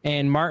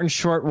 and Martin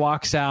Short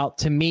walks out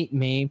to meet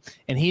me,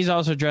 and he's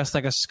also dressed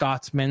like a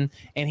Scotsman,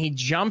 and he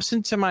jumps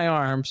into my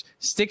arms,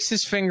 sticks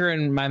his finger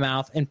in my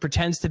mouth, and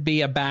pretends to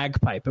be a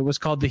bagpipe. It was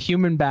called the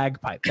human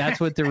bagpipe. That's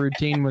what the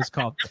routine was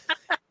called.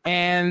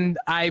 And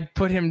I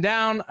put him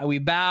down. We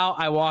bow.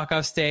 I walk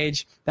off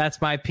stage.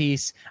 That's my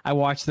piece. I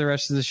watch the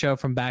rest of the show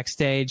from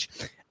backstage.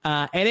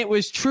 And it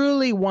was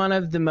truly one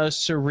of the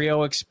most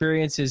surreal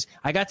experiences.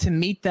 I got to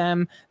meet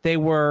them. They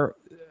were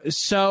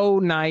so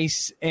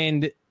nice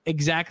and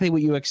exactly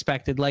what you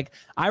expected. Like,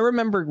 I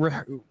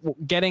remember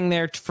getting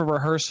there for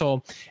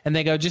rehearsal, and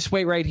they go, just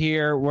wait right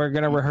here. We're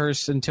going to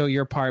rehearse until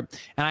your part.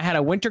 And I had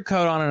a winter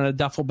coat on and a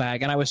duffel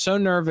bag, and I was so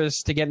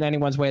nervous to get in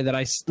anyone's way that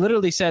I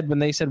literally said, when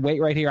they said,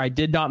 wait right here, I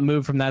did not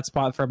move from that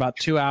spot for about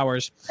 2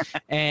 hours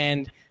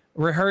and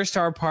rehearsed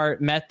our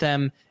part, met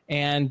them.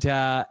 And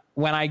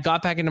when I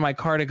got back into my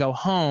car to go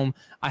home,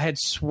 I had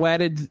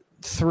sweated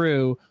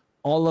through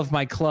all of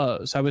my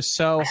clothes. I was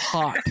so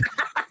hot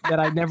that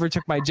I never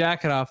took my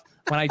jacket off.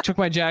 When I took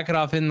my jacket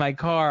off in my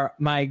car,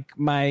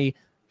 my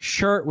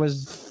shirt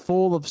was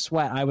full of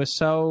sweat. I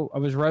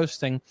was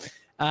roasting.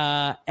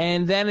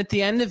 And then at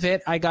the end of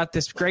it, I got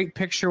this great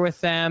picture with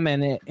them,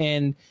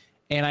 and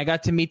I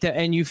got to meet them.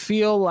 And you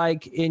feel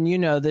like, and you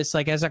know this,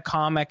 like as a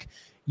comic,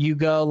 you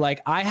go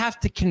like, I have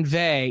to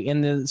convey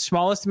in the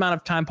smallest amount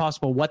of time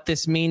possible what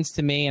this means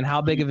to me and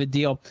how big of a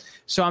deal.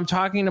 So I'm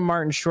talking to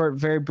Martin Short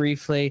very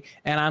briefly,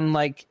 and I'm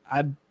like,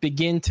 I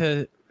begin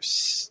to,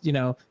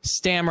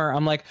 stammer.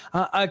 I'm like,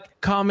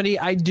 comedy,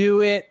 I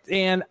do it.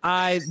 And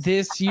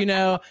this,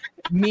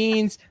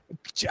 means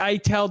I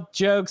tell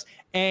jokes.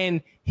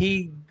 And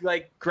he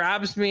like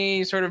grabs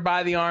me sort of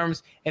by the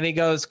arms, and he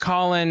goes,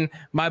 Collin,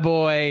 my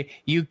boy,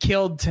 you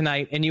killed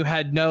tonight and you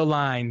had no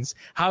lines.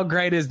 How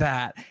great is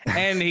that?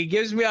 And he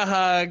gives me a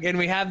hug, and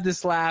we have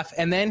this laugh.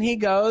 And then he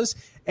goes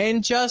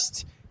and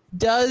just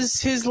does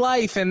his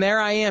life. And there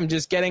I am,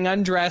 just getting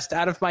undressed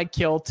out of my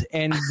kilt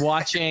and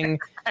watching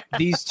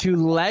these two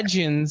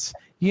legends,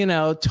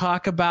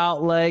 talk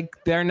about like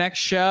their next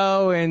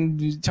show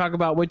and talk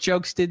about what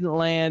jokes didn't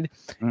land.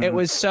 Mm-hmm. It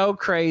was so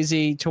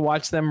crazy to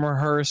watch them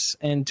rehearse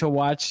and to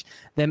watch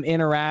them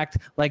interact.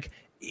 Like,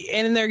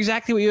 and they're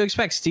exactly what you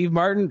expect. Steve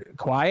Martin,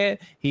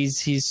 quiet.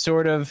 He's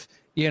sort of,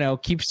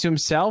 keeps to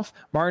himself.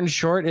 Martin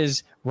Short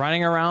is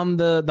running around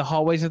the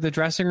hallways of the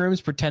dressing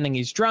rooms pretending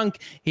he's drunk.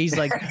 He's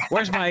like,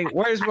 where's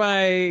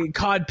my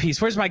cod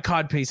piece? Where's my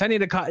cod piece? I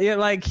need a cod.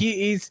 Like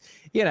he's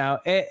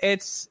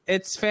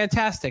it's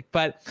fantastic.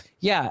 But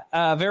yeah,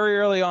 very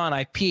early on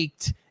I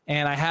peaked,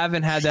 and I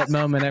haven't had that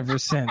moment ever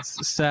since.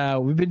 So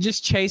we've been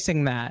just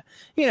chasing that,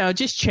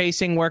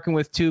 working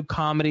with two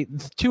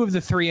of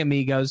the three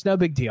amigos. No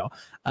big deal.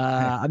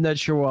 I'm not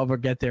sure we'll ever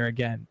get there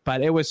again,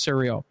 but it was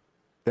surreal.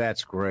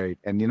 That's great.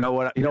 And you know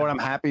what I'm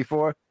happy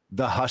for?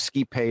 The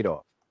husky paid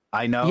off.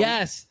 I know.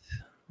 Yes.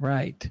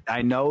 Right.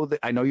 I know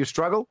you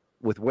struggle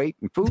with weight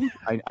and food.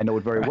 I know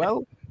it very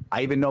well.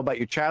 I even know about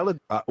your childhood.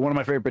 One of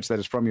my favorite bits that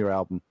is from your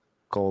album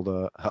called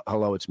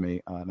Hello, It's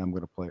Me. And I'm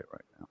going to play it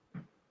right now.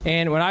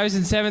 And when I was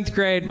in 7th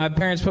grade, my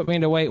parents put me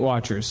into Weight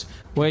Watchers,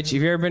 which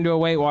if you've ever been to a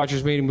Weight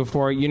Watchers meeting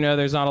before,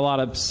 there's not a lot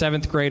of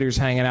 7th graders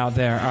hanging out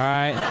there. All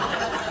right.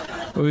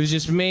 It was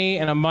just me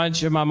and a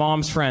bunch of my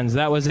mom's friends.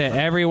 That was it.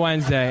 Every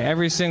Wednesday,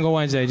 every single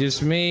Wednesday,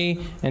 just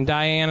me and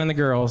Diane and the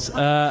girls.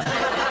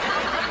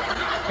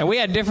 And we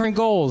had different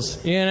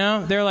goals,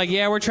 They're like,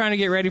 yeah, we're trying to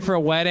get ready for a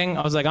wedding.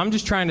 I was like, I'm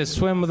just trying to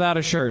swim without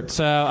a shirt.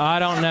 So I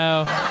don't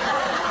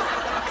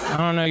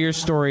know your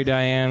story,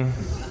 Diane.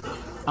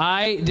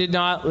 I did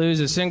not lose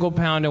a single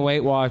pound in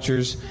Weight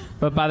Watchers,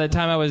 but by the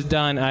time I was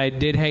done, I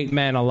did hate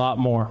men a lot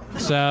more.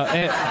 So,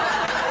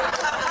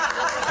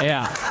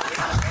 yeah.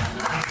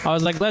 I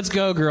was like, let's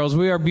go, girls.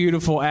 We are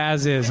beautiful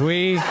as is.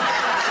 We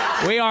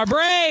are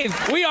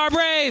brave. We are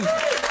brave.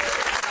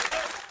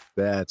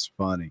 That's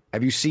funny.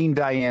 Have you seen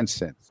Diane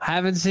since?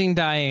 Haven't seen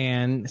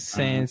Diane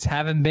since.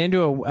 Haven't been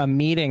to a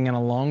meeting in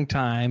a long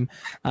time.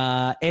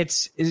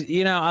 It's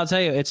I'll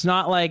tell you, it's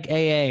not like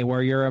AA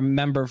where you're a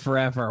member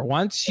forever.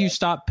 Once you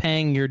stop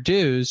paying your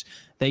dues,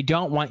 they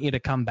don't want you to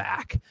come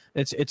back.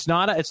 It's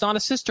not a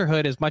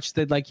sisterhood as much as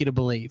they'd like you to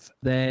believe.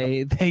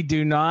 They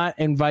do not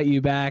invite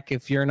you back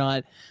if you're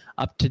not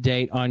up to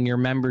date on your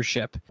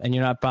membership and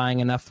you're not buying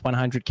enough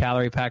 100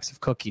 calorie packs of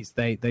cookies.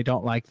 They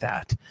don't like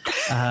that.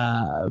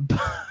 But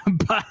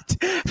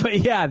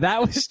yeah,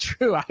 that was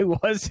true. I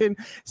was in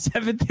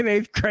 7th and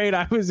 8th grade.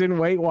 I was in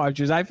Weight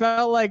Watchers. I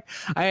felt like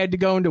I had to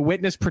go into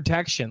witness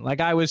protection.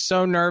 Like I was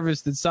so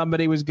nervous that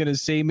somebody was going to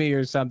see me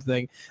or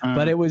something.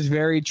 But it was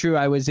very true.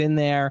 I was in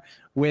there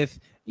with,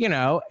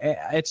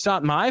 it's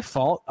not my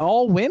fault.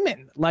 All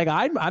women. Like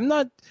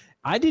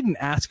I didn't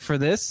ask for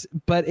this,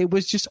 but it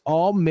was just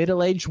all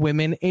middle-aged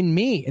women and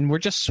me. And we're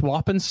just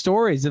swapping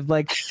stories of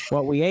like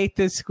what we ate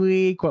this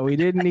week, what we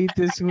didn't eat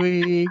this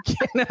week,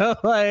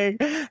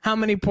 like how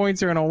many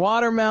points are in a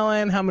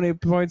watermelon, how many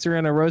points are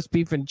in a roast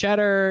beef and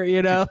cheddar,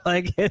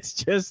 like it's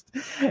just,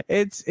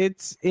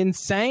 it's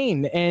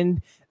insane.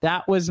 And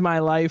that was my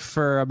life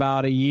for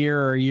about a year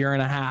or a year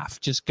and a half,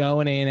 just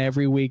going in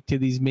every week to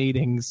these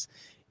meetings,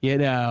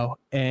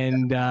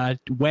 and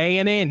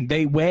weighing in.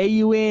 They weigh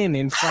you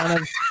in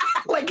front of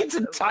like it's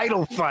a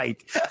title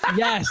fight.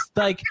 Yes,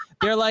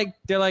 they're like,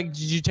 did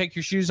you take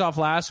your shoes off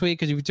last week?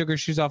 Because if you took your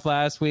shoes off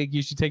last week,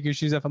 you should take your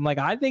shoes off. I'm like,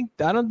 I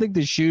don't think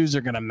the shoes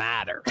are gonna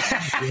matter.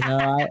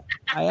 I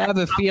have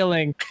a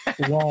feeling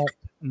it won't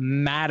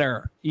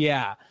matter.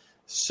 Yeah.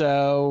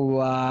 So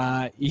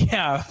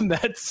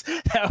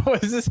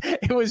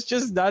it was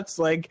just nuts.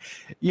 Like,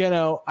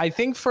 I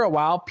think for a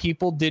while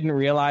people didn't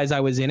realize I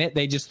was in it.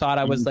 They just thought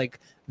I was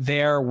like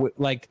there,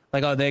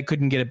 oh, they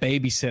couldn't get a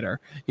babysitter.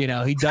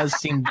 He does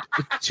seem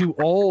too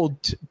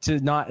old to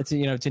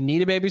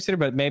need a babysitter,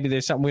 but maybe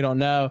there's something we don't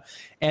know.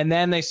 And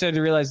then they started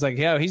to realize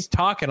he's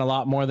talking a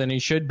lot more than he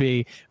should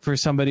be for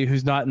somebody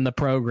who's not in the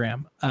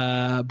program.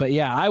 But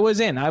yeah, I was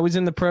in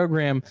the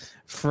program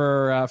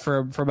for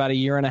about a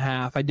year and a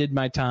half. I did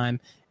my time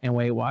in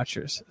Weight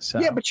Watchers. So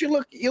yeah, but you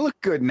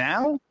look good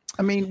now.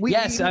 I mean, we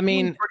eat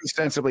pretty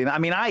sensibly. I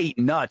mean, I eat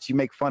nuts. You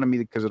make fun of me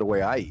because of the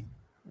way I eat.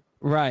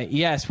 Right.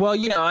 Yes. Well,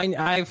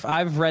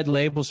 I've read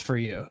labels for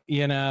you,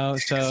 so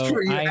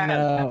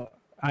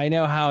I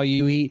know how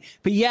you eat.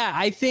 But yeah,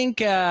 I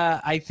think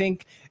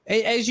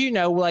as you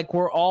know, like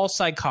we're all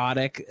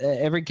psychotic.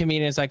 Every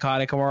comedian is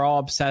psychotic, and we're all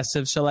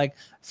obsessive. So like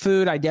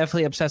food, I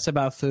definitely obsess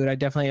about food. I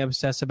definitely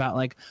obsess about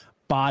like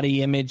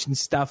body image and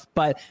stuff,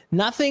 but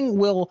nothing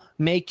will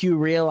make you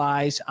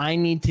realize I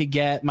need to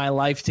get my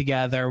life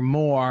together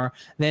more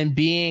than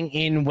being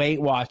in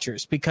Weight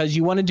Watchers, because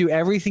you want to do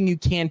everything you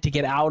can to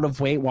get out of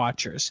Weight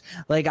Watchers.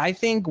 Like, I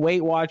think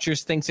Weight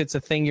Watchers thinks it's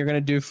a thing you're going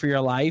to do for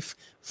your life.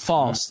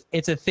 False.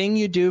 It's a thing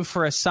you do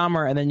for a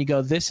summer, and then you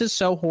go, this is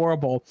so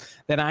horrible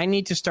that I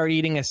need to start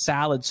eating a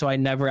salad so I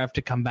never have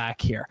to come back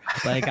here.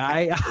 Like,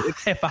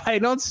 if I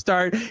don't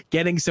start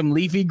getting some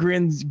leafy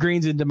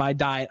greens into my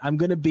diet, I'm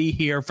going to be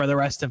here for the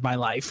rest of my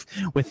life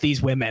with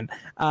these women.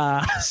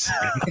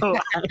 So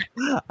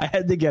I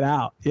had to get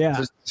out. Yeah.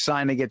 Just a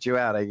sign to get you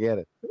out. I get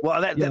it. Well,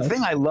 the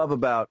thing I love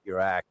about your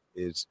act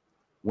is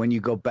when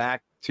you go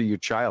back to your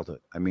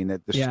childhood. I mean,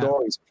 the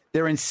stories,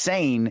 they're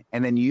insane.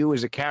 And then you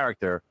as a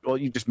character, well,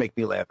 you just make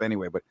me laugh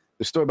anyway. But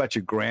the story about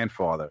your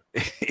grandfather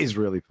is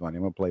really funny.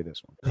 I'm going to play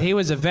this one. He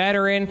was a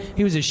veteran.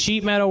 He was a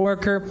sheet metal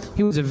worker.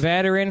 He was a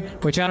veteran,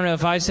 which I don't know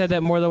if I said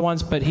that more than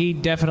once, but he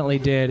definitely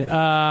did. He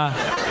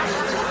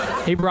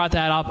brought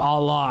that up a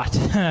lot.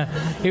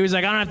 He was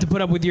like, I don't have to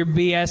put up with your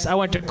BS. I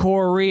went to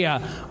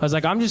Korea. I was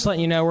like, I'm just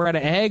letting you know we're out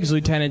of eggs,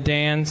 Lieutenant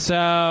Dan.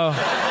 So...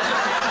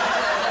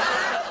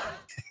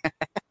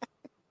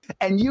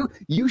 And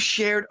you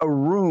shared a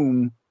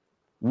room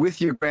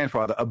with your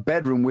grandfather, a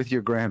bedroom with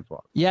your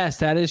grandfather. Yes,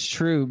 that is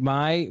true.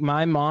 My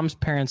mom's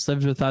parents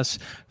lived with us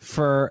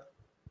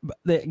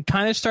it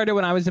kind of started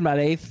when I was in about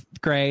 8th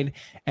grade,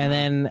 and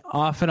then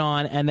off and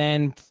on, and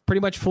then pretty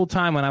much full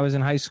time when I was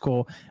in high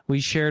school.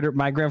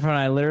 My grandfather and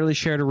I literally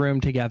shared a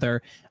room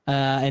together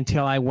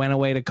until I went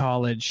away to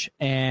college,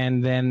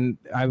 and then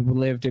I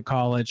lived at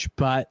college.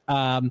 But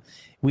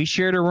we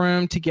shared a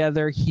room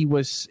together. He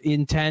was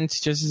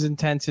intense, just as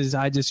intense as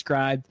I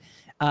described.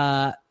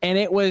 And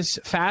it was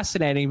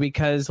fascinating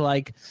because,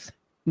 I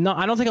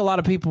don't think a lot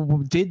of people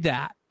did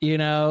that. We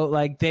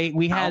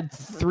had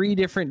 3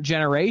 different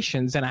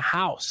generations in a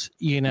house,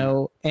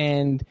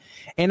 and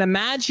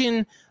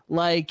imagine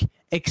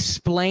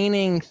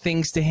explaining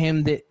things to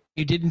him that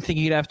you didn't think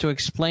you'd have to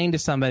explain to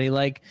somebody.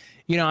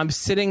 I'm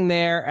sitting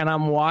there and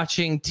I'm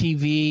watching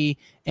TV,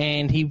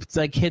 and he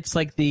hits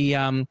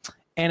the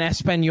an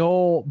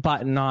Espanol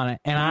button on it,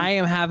 and I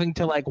am having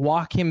to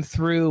walk him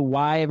through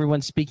why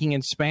everyone's speaking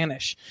in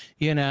Spanish,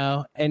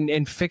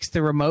 and fix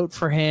the remote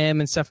for him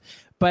and stuff.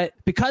 But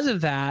because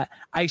of that,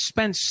 I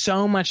spent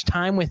so much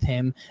time with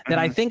him that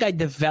I think I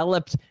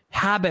developed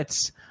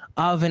habits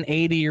of an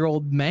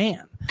 80-year-old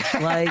man.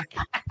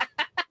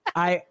 I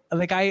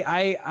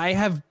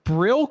have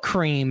Brill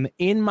cream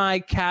in my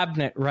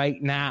cabinet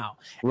right now.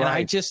 Right. And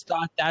I just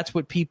thought that's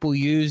what people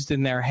used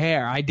in their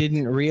hair. I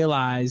didn't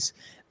realize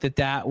they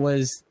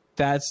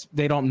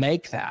don't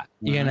make that,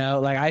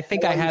 I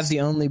think I have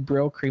the only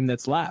Brill cream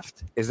that's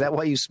left. Is that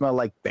why you smell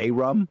like bay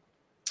rum?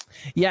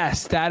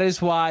 Yes,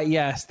 that's why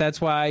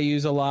I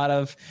use a lot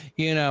of,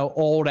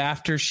 old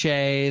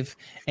aftershave,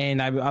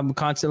 and I'm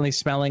constantly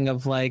smelling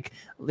of black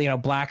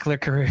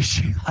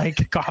licorice,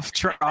 cough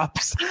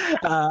drops.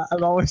 I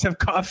always have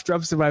cough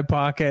drops in my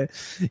pocket.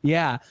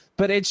 Yeah,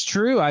 but it's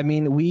true. I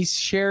mean, we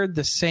shared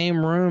the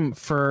same room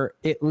for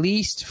at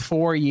least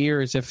 4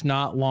 years, if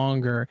not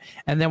longer.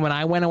 And then when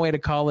I went away to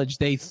college,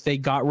 they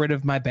got rid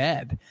of my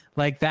bed.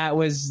 He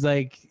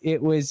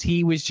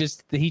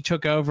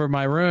took over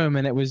my room,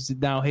 and it was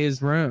now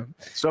his room.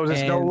 So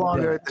there's no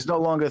longer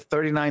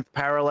 39th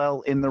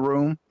parallel in the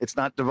room. It's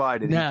not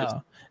divided.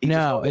 No,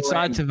 it's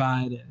not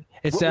divided.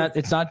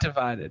 It's not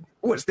divided.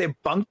 Was there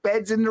bunk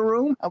beds in the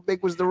room? How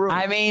big was the room?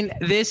 I mean,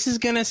 this is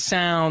going to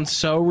sound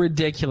so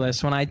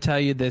ridiculous when I tell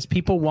you this.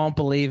 People won't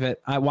believe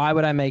it. Why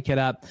would I make it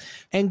up?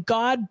 And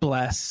God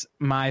bless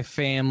my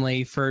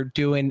family for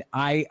doing,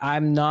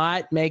 I'm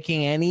not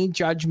making any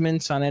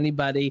judgments on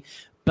anybody,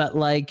 but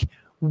like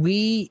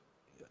we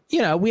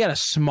had a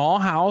small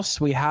house.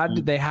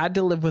 They had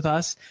to live with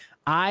us.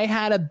 I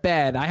had a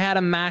bed. I had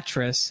a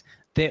mattress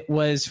that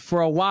was for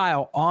a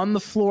while on the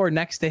floor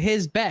next to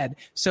his bed.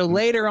 So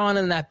later on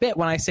in that bit,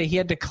 when I say he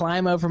had to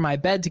climb over my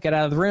bed to get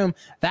out of the room,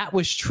 that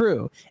was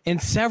true.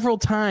 And several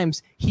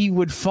times he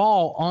would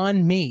fall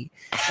on me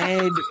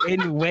and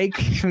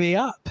wake me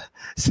up.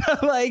 So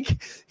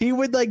like he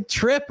would like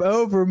trip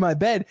over my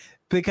bed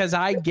because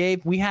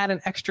we had an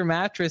extra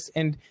mattress,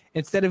 and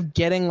instead of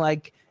getting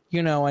like,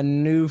 a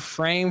new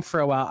frame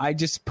for a while, I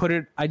just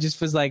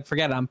was like,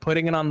 forget it. I'm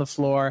putting it on the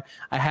floor.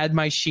 I had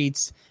my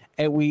sheets.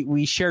 And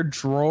we shared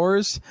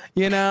drawers,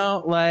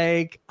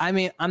 like, I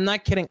mean, I'm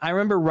not kidding. I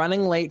remember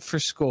running late for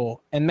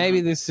school, and maybe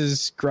this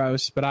is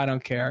gross, but I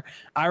don't care.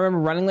 I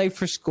remember running late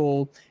for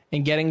school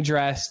and getting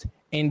dressed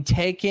and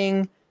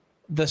taking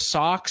the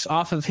socks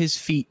off of his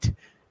feet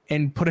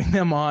and putting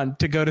them on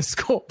to go to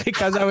school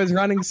because I was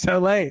running so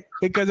late,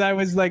 because I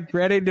was like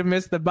ready to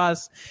miss the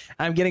bus.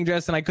 I'm getting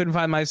dressed and I couldn't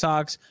find my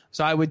socks.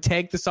 So I would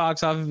take the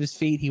socks off of his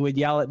feet. He would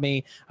yell at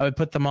me. I would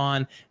put them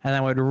on, and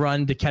I would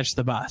run to catch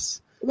the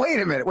bus.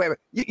 Wait a minute.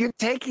 You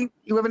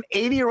have an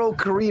 80-year-old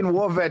Korean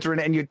War veteran,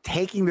 and you're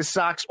taking the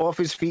socks off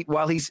his feet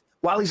while he's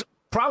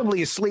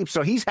probably asleep.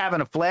 So he's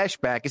having a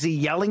flashback. Is he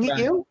yelling at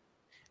you?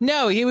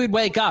 No, he would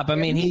wake up. I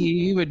mean,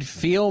 he would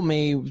feel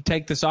me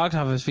take the socks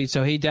off his feet.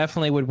 So he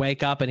definitely would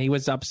wake up, and he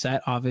was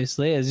upset,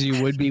 obviously, as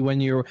you would be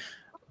when you're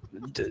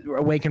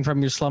awakened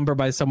from your slumber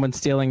by someone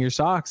stealing your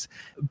socks.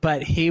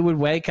 But he would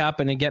wake up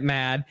and he'd get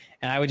mad,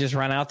 and I would just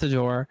run out the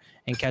door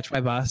and catch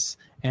my bus.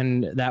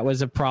 And that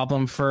was a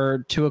problem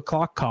for 2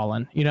 o'clock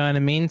Collin. You know what I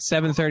mean?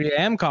 7:30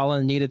 a.m.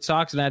 Collin needed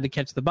socks, and I had to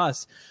catch the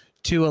bus.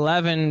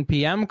 2:11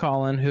 p.m.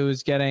 Collin,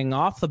 who's getting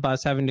off the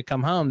bus, having to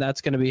come home,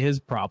 that's going to be his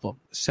problem.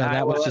 So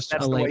that was just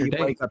a later day. That's the way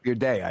you break up your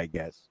day, I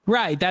guess.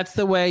 Right. That's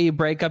the way you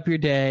break up your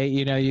day.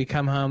 You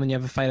come home and you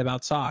have a fight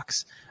about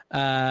socks.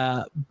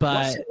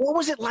 But what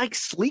was it like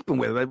sleeping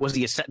with him?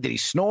 Did he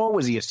snore?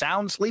 Was he a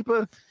sound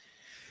sleeper?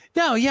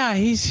 No, yeah,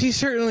 he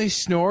certainly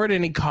snored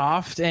and he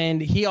coughed,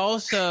 and he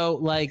also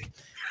like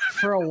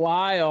for a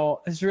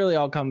while. It's really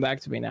all come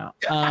back to me now.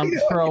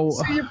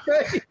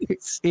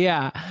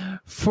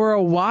 For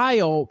a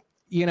while,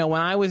 when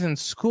I was in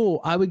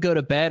school, I would go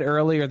to bed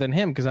earlier than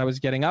him because I was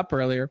getting up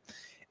earlier,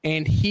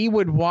 and he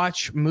would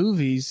watch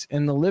movies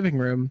in the living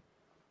room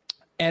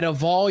at a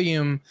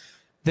volume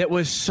that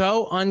was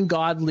so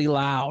ungodly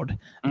loud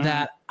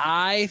that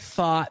I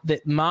thought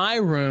that my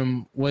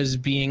room was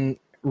being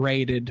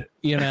raided.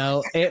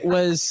 There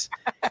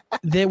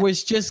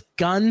was just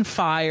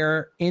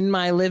gunfire in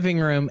my living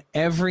room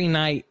every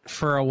night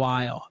for a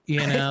while,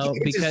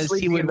 because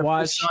he would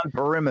watch on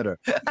perimeter.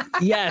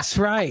 Yes,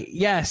 right.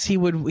 Yes, he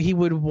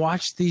would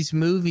watch these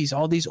movies,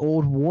 all these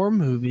old war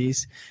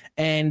movies,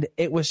 and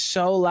it was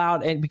so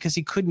loud, and because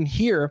he couldn't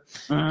hear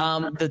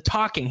the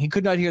talking, he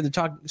could not hear the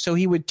talk, so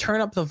he would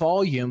turn up the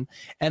volume,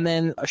 and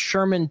then a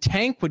Sherman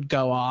tank would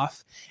go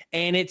off,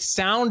 and it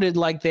sounded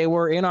like they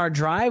were in our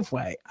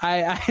driveway.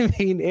 I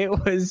mean,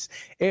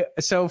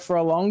 so for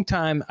a long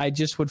time, I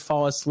just would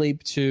fall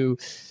asleep to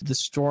the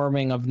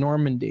storming of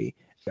Normandy.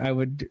 I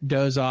would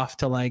doze off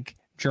to like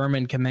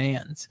German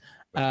commands.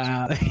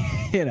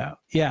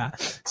 Yeah.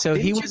 So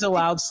he was a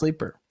loud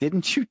sleeper.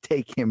 Didn't you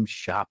take him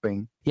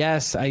shopping?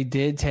 Yes, I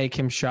did take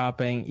him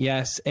shopping.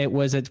 Yes, it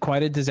was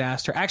quite a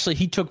disaster. Actually,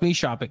 he took me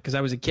shopping because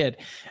I was a kid,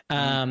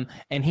 and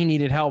he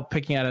needed help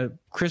picking out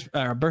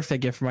a birthday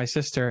gift for my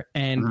sister,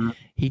 and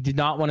he did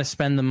not want to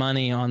spend the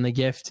money on the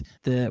gift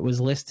that was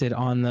listed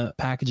on the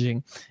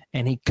packaging,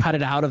 and he cut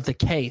it out of the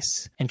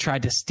case and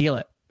tried to steal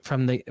it.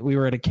 We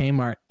were at a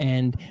Kmart,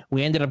 and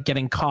we ended up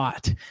getting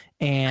caught,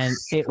 and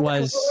it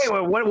was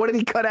what did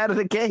he cut out of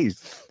the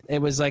case? It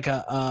was like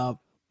a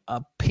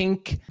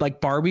pink like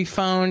Barbie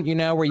phone,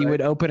 where you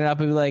would open it up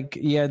and be like,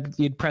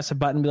 you'd press a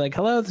button and be like,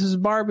 hello, this is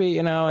Barbie,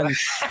 and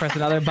press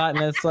another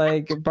button, it's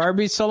like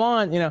Barbie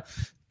salon,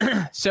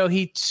 so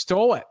he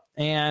stole it,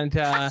 and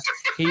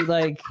he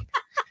like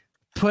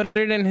put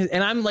it in his,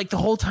 and I'm like, the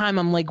whole time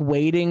I'm like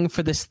waiting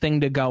for this thing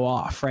to go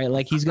off, right?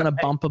 Like he's going to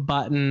bump a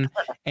button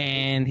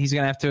and he's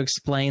going to have to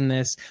explain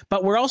this.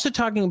 But we're also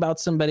talking about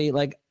somebody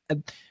like,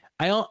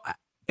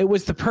 it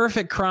was the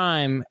perfect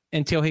crime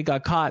until he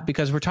got caught,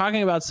 because we're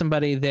talking about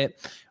somebody that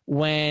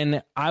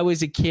when I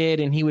was a kid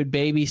and he would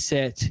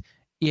babysit,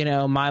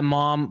 my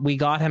mom, we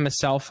got him a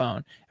cell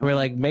phone, and we're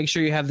like, make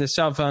sure you have the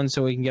cell phone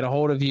so we can get a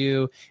hold of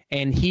you.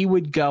 And he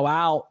would go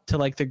out to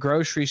like the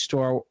grocery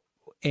store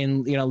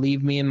and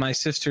leave me and my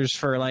sisters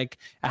for like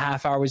a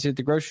half hour. Was at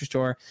the grocery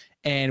store,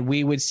 and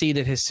we would see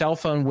that his cell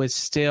phone was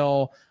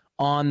still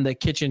on the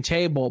kitchen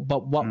table,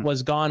 but what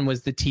was gone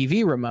was the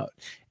TV remote.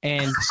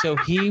 And so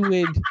he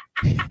would,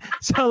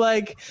 so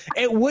like,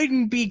 it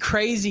wouldn't be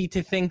crazy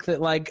to think that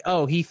like,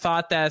 oh, he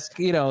thought that's,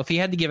 you know, if he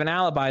had to give an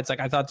alibi, it's like,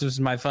 I thought this was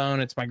my phone.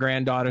 It's my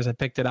granddaughter's. I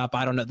picked it up.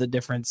 I don't know the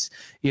difference,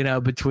 you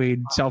know,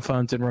 between cell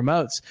phones and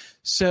remotes.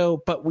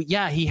 So, but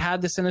he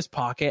had this in his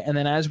pocket. And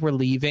then as we're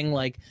leaving,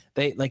 like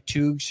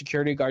two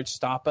security guards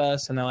stop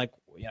us and they're like,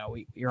 you know,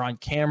 you're on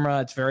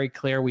camera. It's very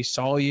clear. We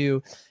saw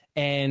you.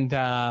 And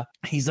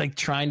he's like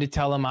trying to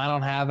tell them, I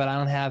don't have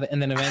it.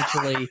 And then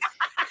eventually,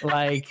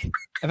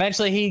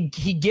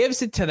 he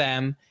gives it to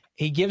them.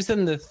 He gives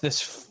them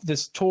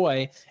this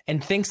toy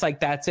and thinks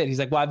like that's it. He's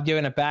like, well, I've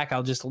given it back.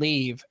 I'll just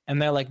leave.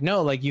 And they're like,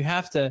 no, like you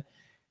have to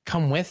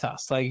come with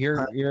us. Like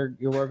we're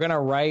going to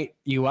write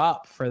you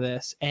up for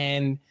this.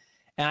 And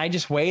I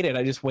just waited.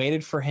 I just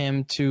waited for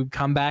him to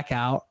come back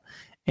out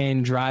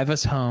and drive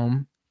us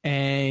home.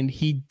 And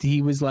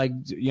he was like,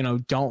 you know,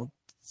 don't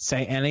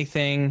say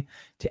anything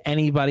to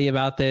anybody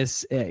about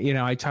this. You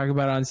know, I talk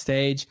about it on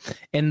stage.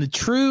 And the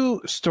true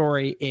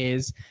story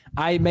is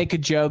I make a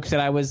joke that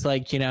I was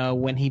like, you know,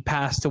 when he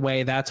passed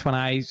away, that's when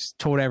I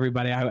told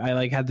everybody. I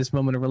like had this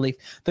moment of relief.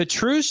 The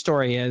true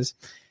story is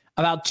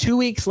about 2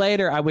 weeks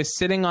later, I was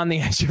sitting on the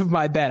edge of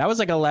my bed. I was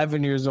like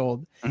 11 years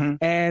old. Mm-hmm.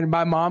 And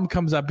my mom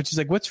comes up and she's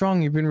like, what's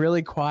wrong? You've been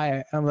really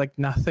quiet. I'm like,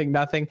 nothing.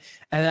 And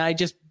then I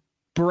just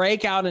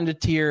break out into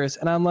tears.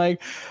 And I'm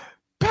like,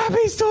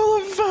 Pappy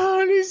stole a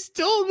phone. He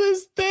stole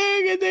this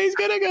thing, and he's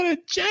gonna go to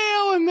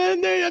jail. And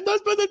then I'm not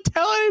supposed to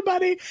tell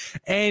anybody.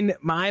 And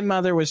my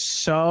mother was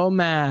so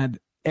mad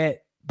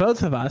at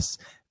both of us,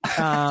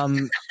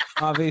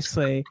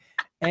 obviously.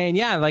 And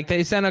yeah, like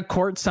they sent a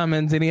court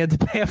summons, and he had to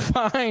pay a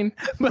fine.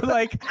 But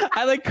like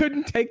I like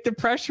couldn't take the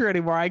pressure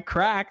anymore. I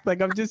cracked.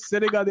 Like I'm just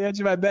sitting on the edge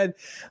of my bed,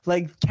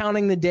 like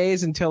counting the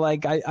days until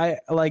like I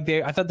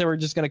thought they were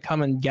just gonna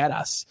come and get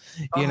us.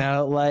 You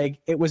know,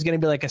 like it was gonna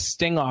be like a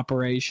sting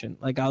operation.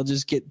 Like I'll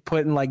just get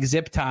put in like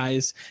zip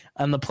ties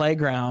on the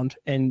playground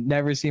and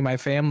never see my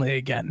family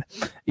again.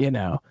 You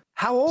know.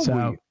 How old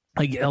were you?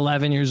 Like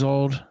 11 years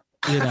old.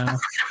 You know.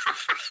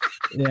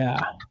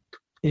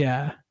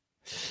 Yeah.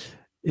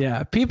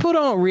 Yeah, people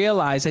don't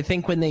realize, I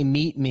think when they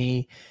meet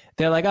me,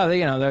 they're like, oh,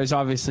 you know, there's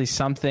obviously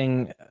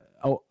something's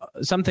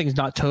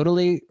not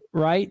totally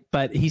right,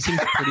 but he seems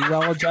pretty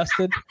well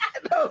adjusted,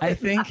 I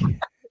think.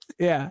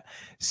 Yeah.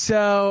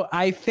 So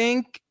I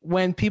think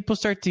when people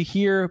start to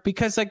hear,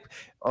 because like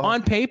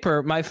on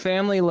paper, my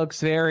family looks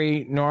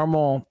very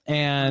normal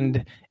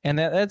and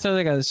that's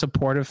like a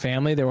supportive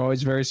family. They're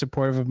always very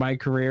supportive of my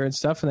career and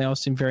stuff. And they all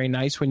seem very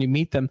nice when you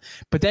meet them.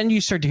 But then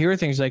you start to hear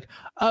things like,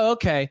 oh,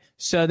 okay,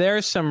 so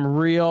there's some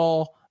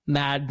real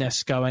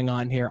madness going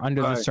on here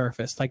under the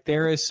surface. Like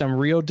there is some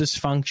real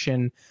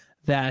dysfunction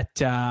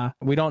that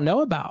we don't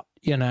know about,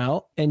 you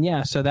know? And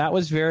yeah, so that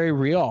was very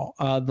real.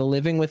 The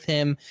living with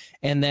him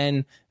and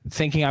then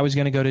thinking I was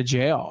going to go to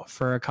jail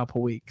for a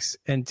couple weeks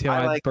until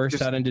I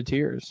burst out into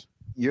tears.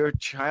 Your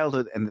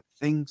childhood and the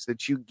things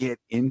that you get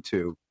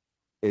into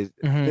is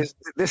this.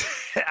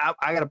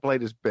 I got to play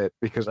this bit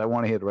because I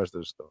want to hear the rest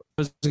of the story.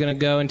 I was going to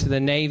go into the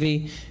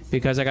Navy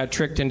because I got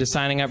tricked into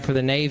signing up for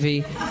the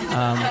Navy.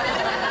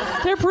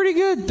 They're pretty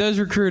good, those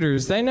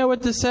recruiters. They know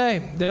what to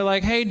say. They're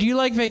like, hey, do you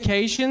like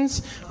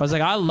vacations? I was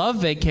like, I love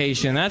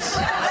vacation. That's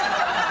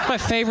my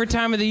favorite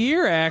time of the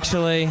year,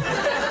 actually.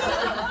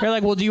 They're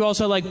like, well, do you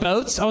also like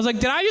boats? I was like,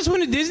 did I just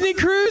win a Disney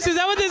cruise? Is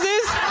that what this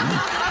is?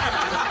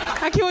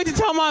 I can't wait to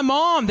tell my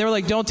mom. They were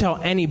like, don't tell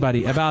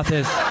anybody about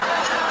this.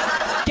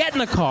 Get in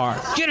the car.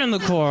 Get in the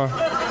car.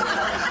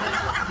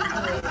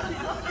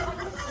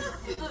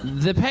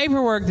 The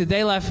paperwork that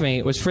they left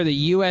me was for the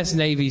U.S.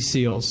 Navy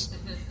SEALs.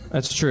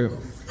 That's true.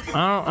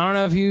 I don't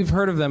know if you've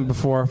heard of them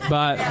before,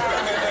 but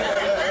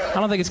I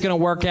don't think it's going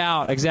to work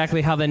out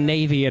exactly how the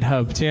Navy had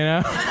hoped, you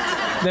know?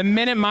 The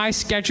minute my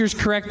Skechers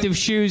corrective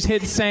shoes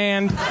hit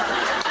sand,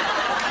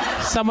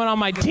 someone on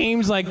my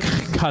team's like,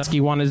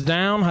 Husky 1 is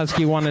down,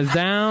 Husky 1 is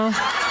down.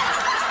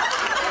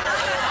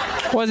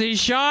 Was he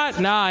shot?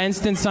 Nah,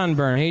 instant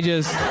sunburn. He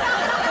just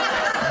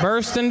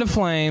burst into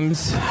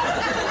flames.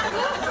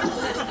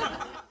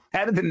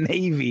 How did the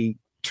Navy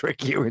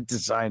trick you into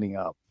signing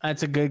up?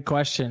 That's a good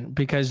question,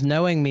 because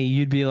knowing me,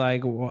 you'd be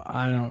like, well,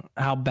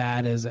 how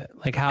bad is it?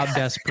 Like, how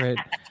desperate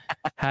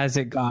has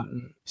it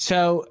gotten?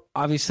 So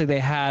obviously they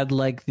had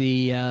like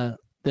they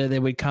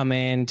would come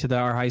in to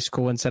our high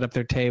school and set up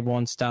their table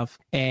and stuff.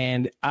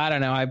 And I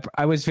don't know,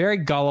 I was very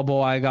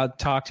gullible. I got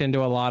talked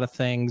into a lot of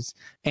things.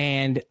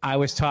 And I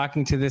was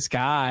talking to this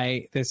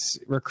guy, this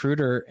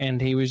recruiter, and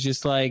he was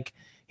just like,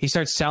 he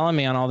starts selling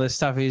me on all this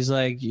stuff. He's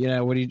like, you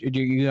know,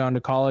 do you go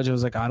to college? I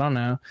was like, I don't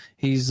know.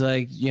 He's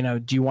like, you know,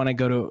 do you want to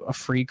go to a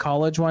free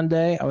college one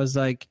day? I was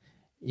like,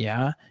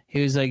 yeah.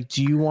 He was like,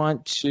 do you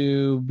want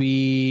to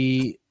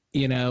be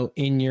you know,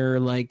 in your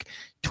like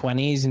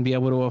 20s and be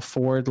able to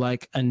afford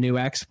like a new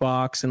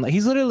Xbox. And like,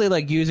 he's literally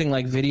like using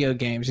like video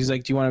games. He's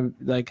like, do you want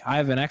to, like, I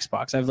have an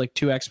Xbox. I have like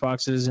 2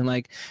 Xboxes and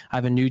like I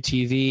have a new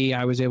TV.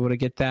 I was able to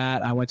get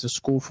that. I went to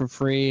school for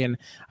free and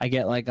I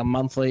get like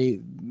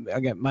I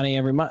get money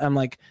every month. I'm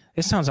like,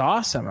 this sounds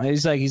awesome.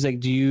 He's like,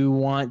 do you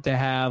want to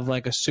have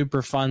like a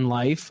super fun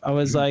life? I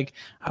was like,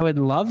 I would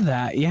love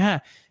that. Yeah.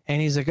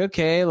 And he's like,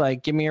 okay,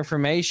 like, give me your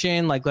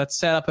information. Like, let's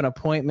set up an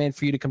appointment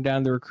for you to come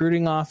down to the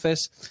recruiting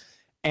office.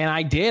 And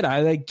I did.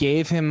 I like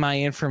gave him my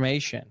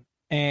information.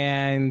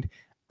 And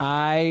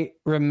I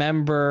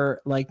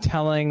remember like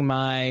telling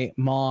my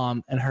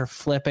mom and her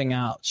flipping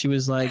out. She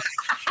was like,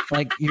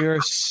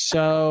 you're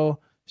so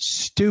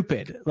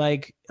stupid.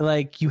 Like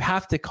you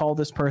have to call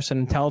this person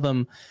and tell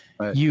them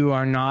you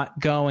are not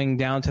going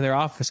down to their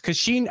office. Cause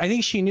I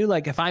think she knew,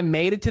 like, if I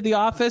made it to the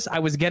office, I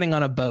was getting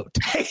on a boat.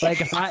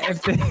 Like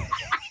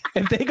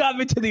if they got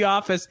me to the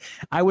office,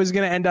 I was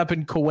going to end up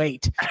in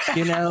Kuwait,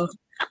 you know,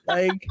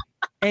 like,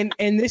 and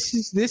this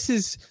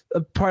is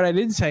a part I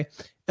didn't say.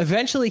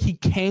 Eventually he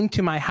came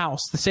to my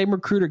house. The same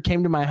recruiter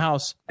came to my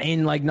house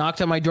and like knocked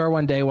on my door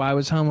one day while I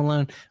was home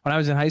alone when I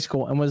was in high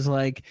school and was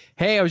like,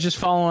 hey, I was just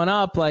following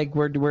up. Like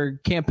we're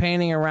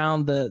campaigning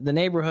around the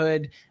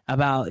neighborhood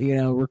about, you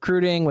know,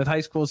 recruiting with high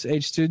school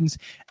age students.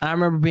 And I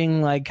remember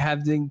being like,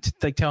 having to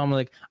like tell him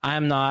like,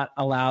 I'm not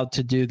allowed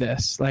to do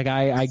this. Like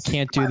I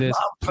can't do this.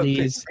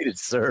 Please.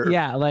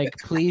 Yeah. Like,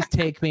 please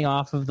take me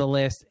off of the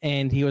list.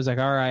 And he was like,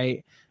 all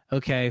right.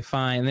 Okay,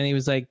 fine. And then he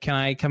was like, can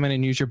I come in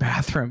and use your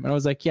bathroom? And I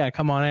was like, yeah,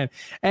 come on in.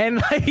 And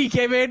like, he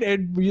came in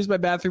and used my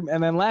bathroom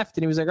and then left.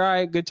 And he was like, all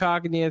right, good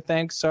talking to you.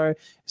 Thanks. Sorry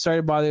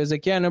to bother you. I was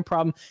like, yeah, no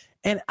problem.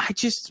 And I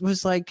just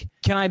was like,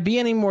 can I be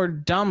any more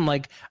dumb?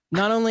 Like,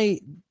 not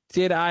only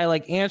did I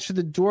like answer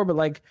the door, but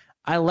like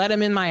I let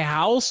him in my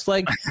house.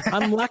 Like,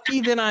 I'm lucky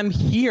that I'm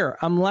here.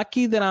 I'm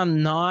lucky that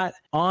I'm not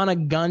on a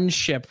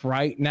gunship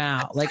right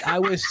now. Like, I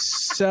was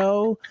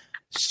so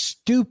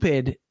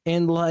stupid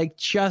and like,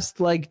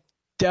 just like,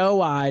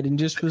 doe-eyed and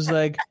just was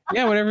like,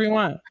 yeah, whatever you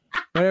want.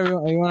 Whatever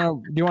you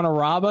want. Do you want to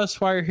rob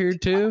us while you're here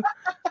too?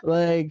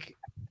 Like,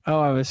 oh,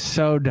 I was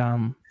so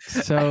dumb.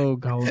 So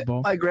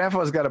gullible. My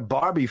grandpa's got a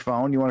Barbie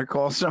phone. You want to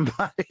call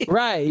somebody?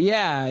 Right.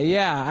 Yeah.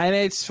 Yeah. And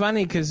it's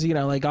funny because, you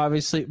know, like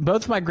obviously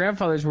both my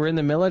grandfathers were in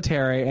the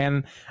military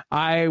and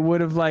I would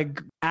have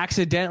like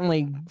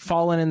accidentally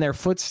fallen in their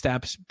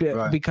footsteps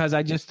because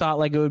I just thought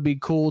like it would be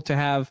cool to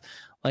have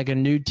like a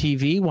new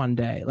TV one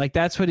day. Like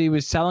that's what he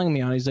was selling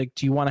me on. He's like,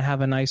 do you want to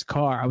have a nice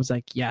car? I was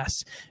like,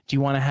 yes. Do you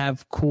want to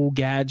have cool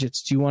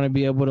gadgets? Do you want to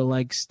be able to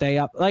like stay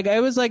up? Like I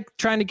was like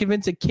trying to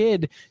convince a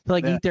kid to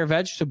like eat their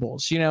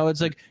vegetables. You know,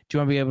 it's like, do you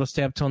want to be able to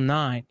stay up till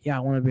 9? Yeah, I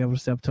want to be able to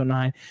stay up till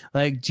 9.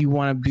 Like, do you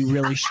want to be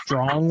really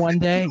strong one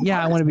day?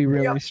 Yeah, I want to be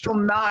really strong.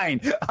 Till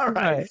 9. All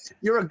right.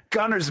 You're a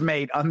gunner's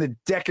mate on the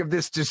deck of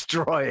this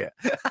destroyer.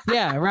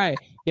 Yeah, right.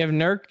 You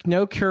have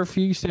no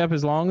curfew. You stay up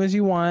as long as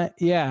you want.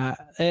 Yeah,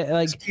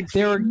 like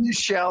there were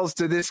shells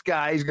to this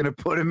guy. He's going to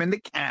put him in the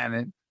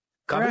cannon.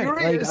 Right.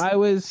 Like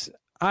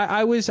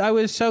I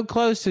was so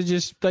close to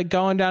just like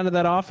going down to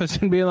that office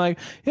and being like,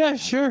 yeah,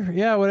 sure,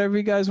 yeah, whatever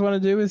you guys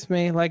want to do with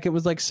me. Like it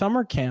was like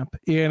summer camp,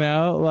 you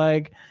know.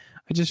 Like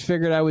I just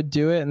figured I would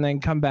do it and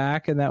then come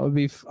back, and that would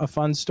be a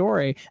fun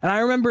story. And I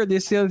remember the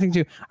other thing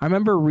too. I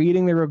remember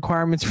reading the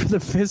requirements for the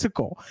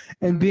physical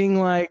and being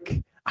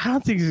like, I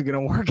don't think this is going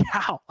to work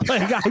out.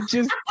 Like, I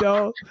just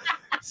don't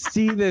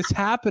see this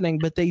happening,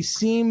 but they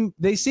seem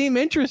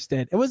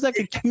interested. It was like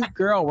a cute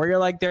girl where you're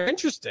like, they're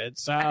interested.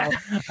 So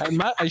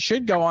I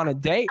should go on a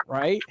date,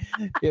 right?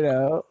 You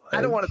know,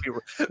 I don't want to be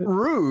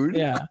rude.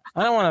 Yeah.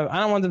 I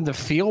don't want them to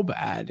feel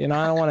bad. You know,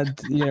 I don't want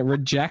to,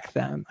 reject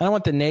them. I don't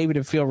want the Navy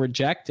to feel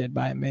rejected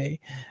by me.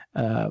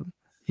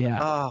 Yeah.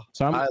 Oh,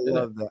 so I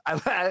love that.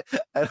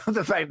 I love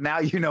the fact now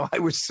I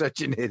was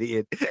such an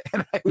idiot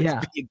and I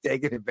was being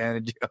taken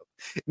advantage of.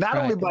 Not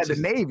only by the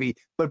Navy,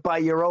 but by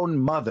your own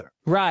mother.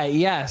 Right.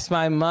 Yes.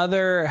 My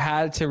mother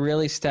had to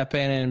really step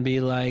in and be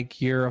like,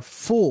 you're a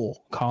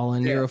fool,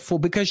 Collin. You're a fool.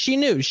 Because she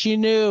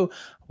knew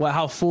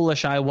how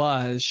foolish I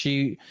was.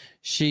 She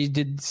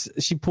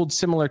pulled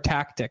similar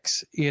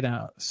tactics,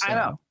 So. I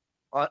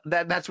know.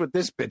 That's what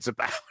this bit's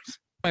about.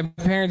 My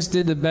parents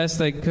did the best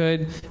they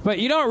could, but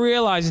you don't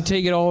realize until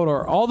you get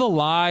older all the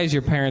lies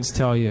your parents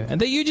tell you and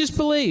that you just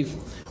believe.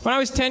 When I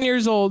was 10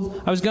 years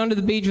old, I was going to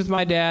the beach with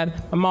my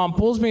dad. My mom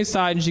pulls me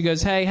aside and she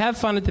goes, hey, have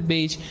fun at the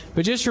beach,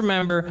 but just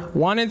remember,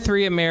 1 in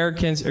 3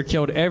 Americans are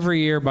killed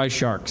every year by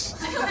sharks.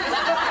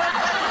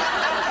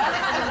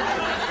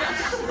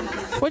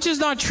 Which is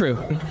not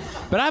true.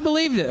 But I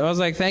believed it. I was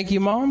like, thank you,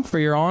 Mom, for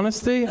your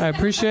honesty. I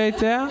appreciate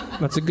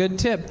that. That's a good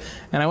tip.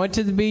 And I went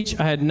to the beach.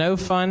 I had no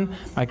fun.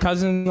 My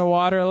cousin in the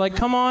water, like,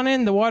 come on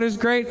in. The water's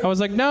great. I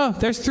was like, no,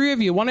 there's 3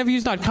 of you. One of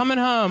you's not coming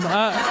home.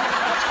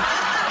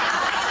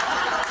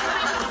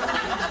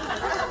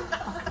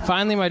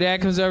 Finally, my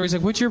dad comes over. He's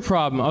like, what's your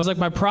problem? I was like,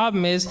 my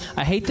problem is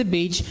I hate the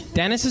beach.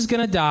 Dennis is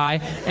going to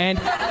die. And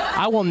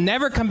I will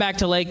never come back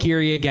to Lake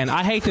Erie again.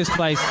 I hate this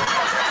place.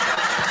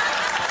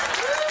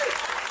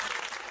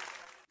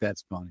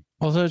 That's funny.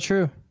 Also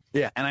true.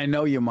 Yeah, and I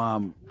know your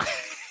mom.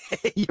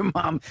 Your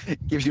mom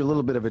gives you a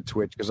little bit of a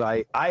twitch because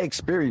I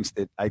experienced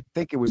it. I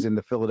think it was in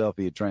the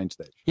Philadelphia train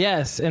station.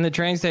 Yes, in the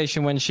train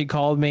station when she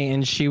called me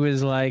and she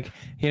was like,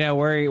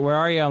 where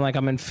are you? I'm like,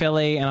 I'm in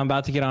Philly and I'm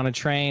about to get on a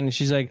train. And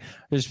she's like,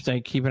 just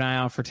like keep an eye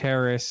out for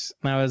terrorists.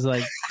 And I was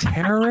like,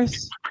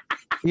 terrorists?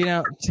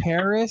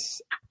 Terrorists?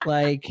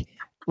 Like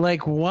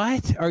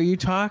what are you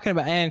talking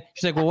about? And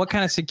she's like, well, what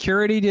kind of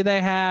security do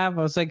they have?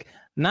 I was like,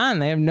 none.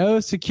 They have no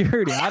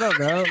security. I don't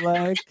know.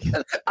 Like,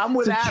 I'm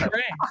with Adam.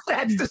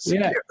 That's the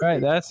security. Yeah, right.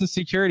 That's the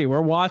security.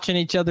 We're watching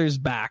each other's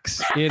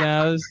backs,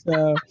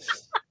 So,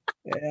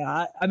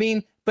 yeah, I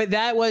mean, but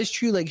that was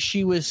true. Like,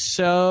 she was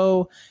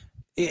so,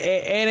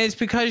 and it's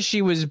because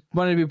she was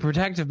wanted to be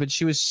protective, but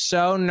she was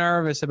so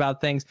nervous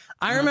about things.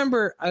 I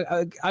remember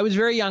I was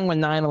very young when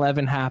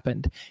 9/11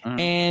 happened,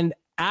 and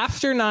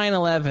after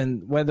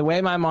 9/11, the way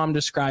my mom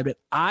described it,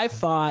 I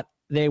thought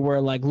they were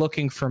like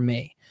looking for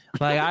me.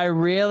 Like, I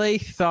really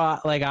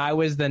thought like I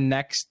was the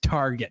next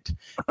target,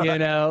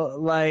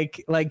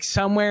 like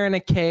somewhere in a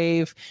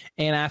cave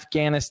in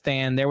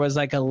Afghanistan, there was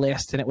like a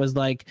list and it was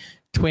like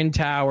Twin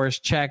Towers,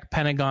 check,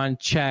 Pentagon,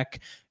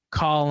 check,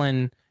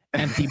 Collin,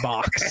 empty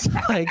box.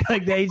 like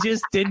they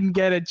just didn't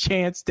get a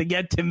chance to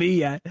get to me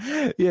yet,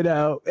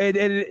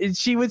 and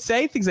she would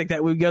say things like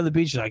that. We'd go to the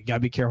beach, she's like, you gotta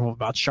be careful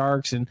about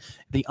sharks and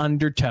the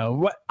undertow.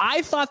 What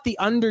I thought the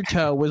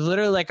undertow was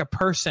literally like a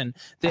person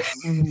that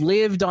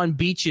lived on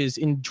beaches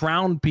and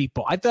drowned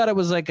people. I thought it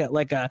was like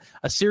a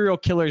serial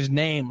killer's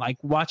name,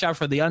 like watch out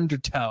for the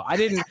undertow. I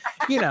didn't,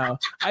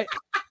 I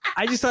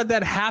just thought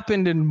that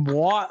happened and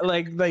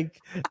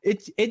like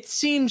it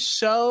seems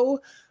so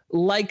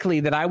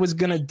likely that I was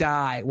gonna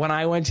die when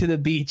I went to the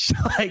beach.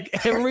 Like,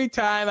 every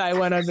time I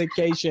went on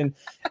vacation,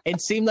 it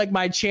seemed like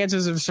my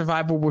chances of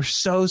survival were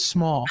so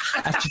small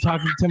after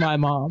talking to my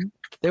mom.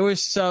 They were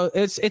so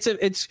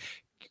it's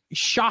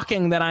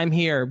shocking that I'm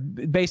here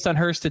based on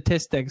her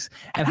statistics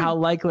and how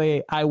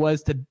likely I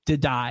was to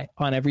die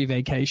on every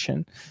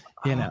vacation,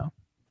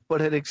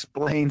 But it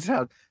explains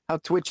how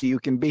twitchy you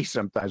can be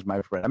sometimes,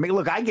 my friend. I mean,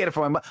 look, I get it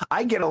from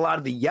I get a lot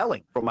of the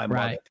yelling from my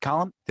mother.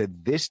 Colin, to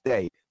this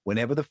day,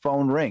 whenever the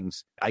phone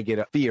rings, I get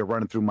a fear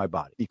running through my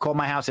body. You call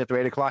my house after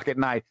 8 o'clock at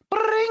night.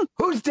 Ring,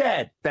 who's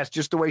dead? That's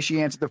just the way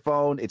she answered the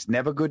phone. It's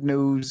never good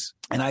news.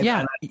 And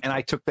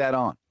I took that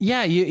on.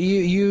 Yeah,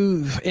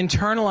 you've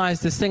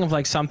internalized this thing of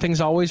like something's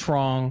always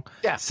wrong.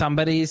 Yeah.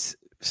 Somebody's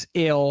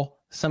ill.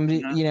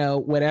 Somebody,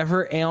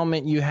 whatever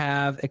ailment you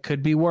have, it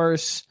could be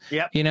worse.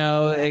 Yep.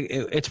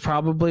 It's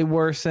probably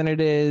worse than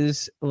it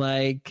is.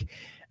 Like,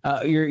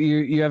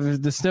 you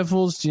have the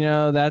sniffles,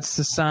 that's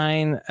the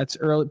sign. That's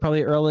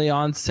probably early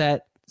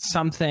onset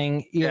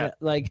something.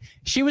 Like,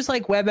 she was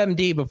like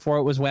WebMD before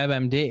it was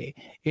WebMD,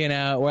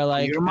 where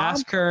like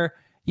ask her.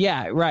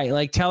 Yeah, right.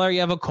 Like, tell her you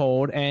have a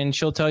cold and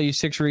she'll tell you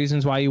 6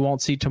 reasons why you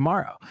won't see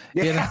tomorrow.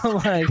 Yeah.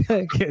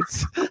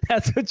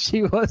 That's what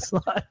she was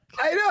like.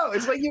 I know.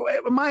 It's like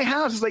my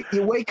house is like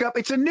you wake up,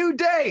 it's a new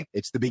day.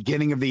 It's the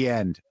beginning of the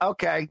end.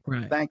 Okay.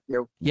 Right. Thank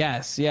you.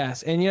 Yes.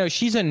 And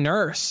she's a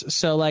nurse.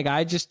 So like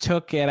I just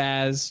took it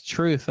as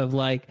truth of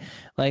like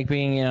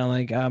being,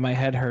 my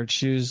head hurts.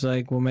 She was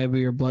like, well, maybe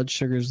your blood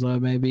sugar's low.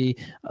 Maybe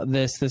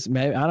this,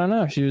 maybe, I don't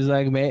know. She was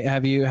like, how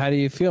do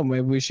you feel?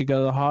 Maybe we should go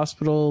to the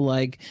hospital,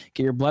 like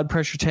get your blood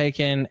pressure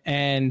taken.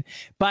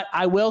 But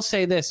I will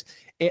say this,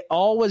 it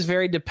all was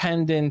very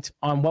dependent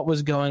on what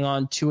was going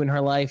on too in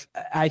her life.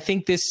 I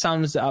think this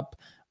sums up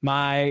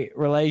my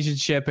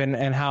relationship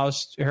and how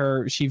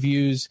she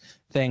views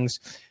things.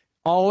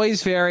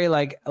 Always very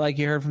like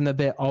you heard from the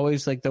bit,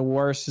 always like the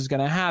worst is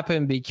going to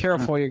happen. Be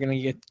careful. You're going to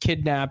get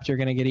kidnapped. You're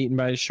going to get eaten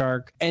by a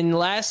shark.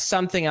 Unless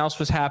something else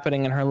was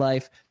happening in her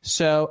life.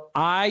 So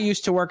I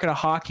used to work at a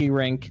hockey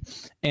rink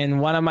and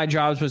one of my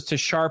jobs was to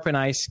sharpen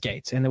ice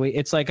skates. And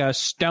it's like a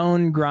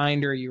stone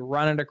grinder. You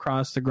run it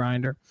across the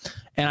grinder.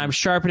 And I'm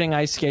sharpening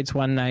ice skates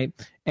one night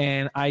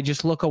and I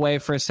just look away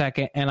for a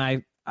second and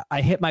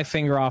I hit my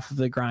finger off of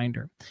the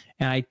grinder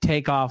and I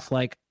take off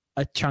like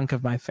a chunk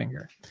of my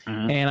finger.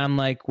 And I'm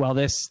like, well,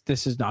 this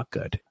is not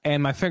good.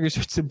 And my finger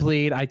starts to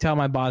bleed. I tell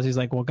my boss, he's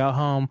like, well, go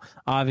home,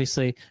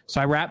 obviously. So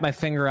I wrap my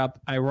finger up.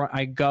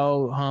 I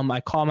go home. I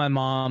call my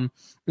mom.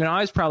 I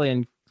was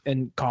probably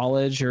in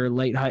college or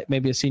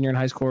maybe a senior in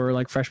high school or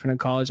like freshman in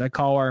college. I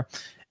call her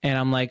and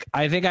I'm like,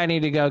 I think I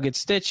need to go get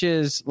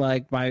stitches.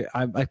 Like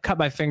I cut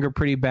my finger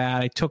pretty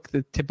bad. I took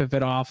the tip of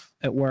it off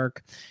at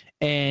work.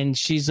 And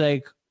she's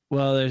like,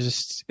 well,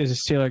 there's a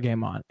Steeler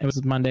game on. It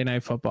was Monday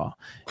Night Football.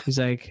 He's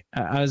like,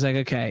 I was like,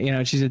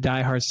 okay, she's a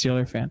diehard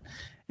Steeler fan.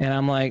 And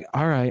I'm like,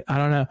 all right, I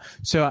don't know.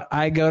 So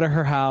I go to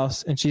her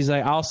house and she's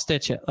like, I'll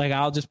stitch it. Like,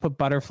 I'll just put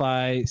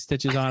butterfly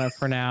stitches on it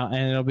for now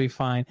and it'll be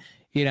fine.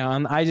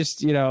 I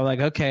just, like,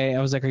 okay.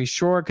 I was like, are you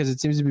sure? Because it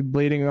seems to be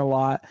bleeding a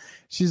lot.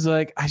 She's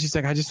like, I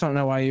just don't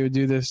know why you would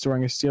do this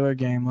during a Steeler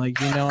game.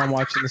 Like, I'm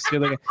watching the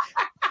Steeler game.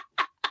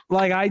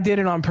 Like, I did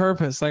it on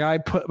purpose. Like, I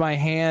put my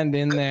hand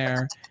in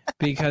there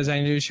because I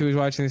knew she was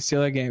watching the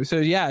Steeler game. So,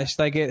 yeah, she's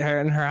like in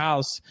her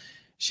house,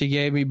 she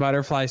gave me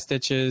butterfly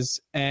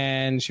stitches,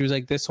 and she was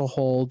like, this will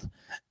hold.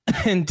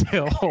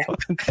 until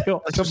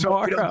So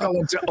tomorrow. we don't go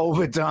into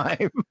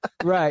overtime.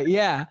 Right.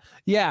 Yeah.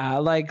 Yeah.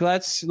 Like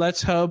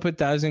let's hope it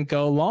doesn't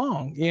go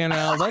long.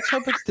 Let's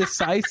hope it's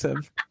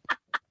decisive.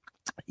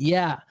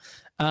 Yeah.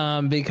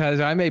 Because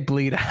I may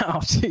bleed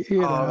out.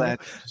 But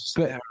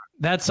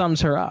that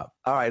sums her up.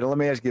 All right. Let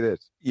me ask you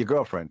this. Your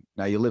girlfriend,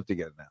 now you live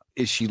together now.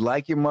 Is she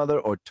like your mother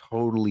or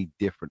totally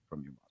different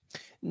from your mother?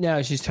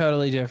 No, she's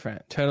totally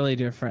different. Totally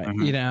different.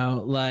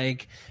 Mm-hmm.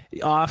 Like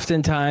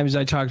oftentimes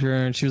I talk to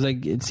her and she was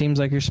like, it seems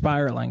like you're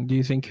spiraling. Do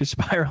you think you're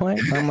spiraling?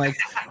 I'm like,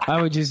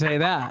 why would you say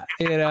that?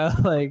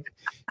 Like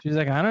she's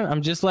like,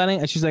 I'm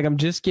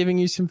just giving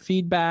you some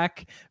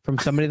feedback from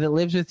somebody that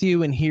lives with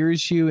you and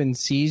hears you and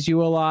sees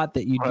you a lot,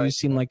 that you do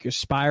seem like you're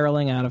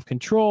spiraling out of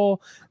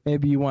control.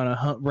 Maybe you want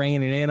to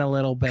rein it in a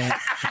little bit,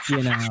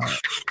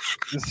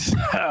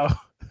 So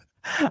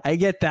I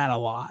get that a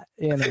lot,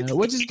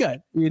 which is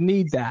good. You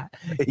need that.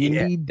 You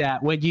need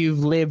that when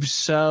you've lived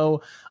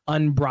so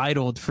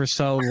unbridled for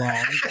so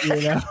long,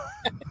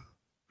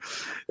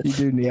 You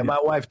do need my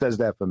wife does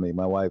that for me.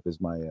 My wife is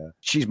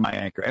she's my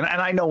anchor. And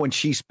I know when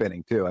she's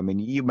spinning too. I mean,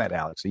 you met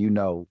Alex,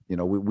 so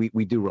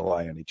we do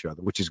rely on each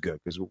other, which is good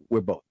because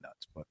we're both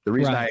nuts. But the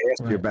reason I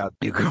asked you about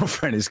your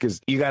girlfriend is because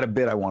you got a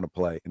bit I want to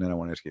play, and then I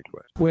want to ask you a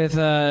question. With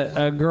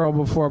a girl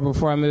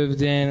before I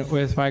moved in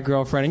with my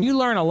girlfriend, and you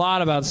learn a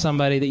lot about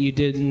somebody that you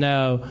didn't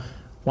know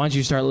once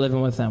you start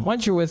living with them.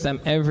 Once you're with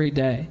them every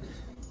day.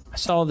 I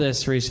saw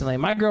this recently.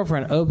 My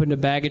girlfriend opened a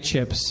bag of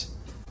chips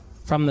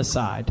from the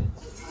side.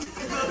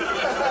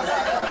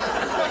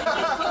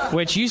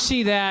 Which you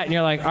see that and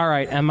you're like, all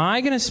right, am I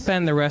going to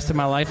spend the rest of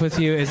my life with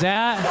you? Is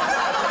that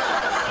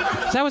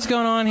what's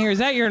going on here? Is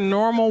that your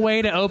normal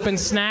way to open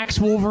snacks,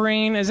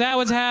 Wolverine? Is that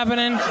what's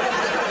happening?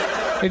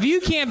 If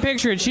you can't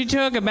picture it, she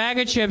took a bag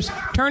of chips,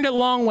 turned it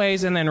long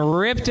ways, and then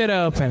ripped it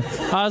open.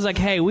 I was like,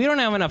 hey, we don't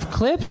have enough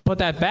clips. Put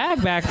that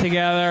bag back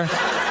together.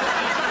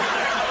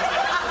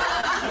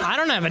 I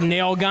don't have a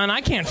nail gun.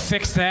 I can't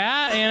fix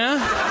that,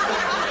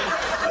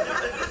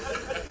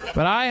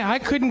 But I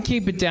couldn't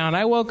keep it down.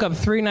 I woke up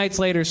 3 nights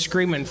later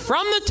screaming,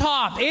 from the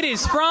top. It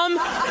is from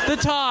the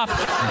top.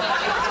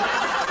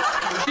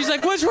 She's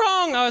like, what's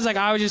wrong? I was like,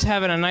 I was just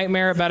having a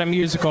nightmare about a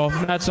musical.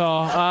 That's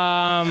all.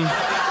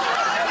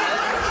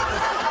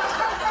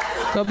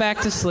 Go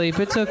back to sleep.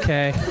 It's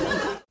okay.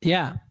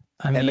 Yeah.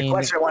 And the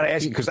question I want to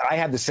ask you, because I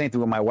have the same thing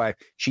with my wife.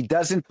 She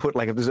doesn't put,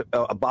 like, if there's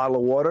a bottle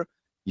of water,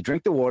 you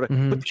drink the water,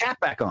 put the cap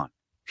back on.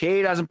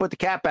 She doesn't put the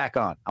cap back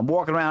on. I'm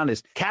walking around,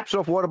 there's caps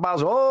off water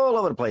bottles all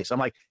over the place. I'm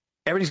like,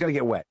 everything's going to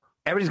get wet.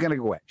 Everything's going to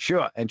get wet.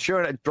 Sure. And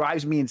sure, it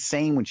drives me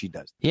insane when she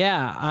does.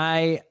 Yeah.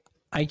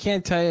 I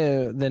can't tell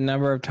you the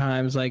number of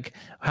times, like,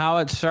 how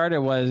it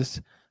started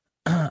was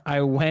I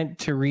went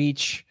to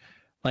reach,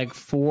 like,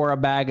 for a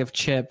bag of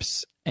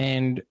chips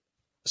and,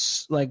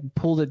 like,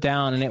 pulled it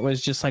down and it was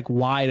just, like,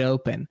 wide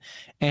open.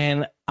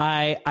 And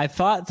I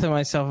thought to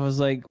myself, I was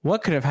like,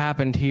 what could have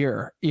happened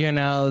here?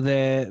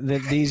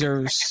 That these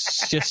are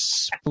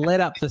just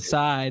split up the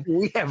side.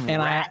 We have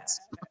rats.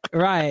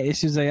 Right.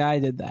 She was like, I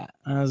did that.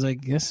 I was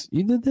like, yes,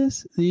 you did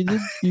this? You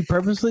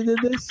purposely did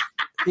this?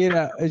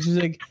 And she's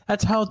like,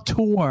 that's how it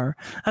tore.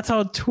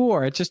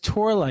 It just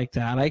tore like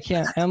that. I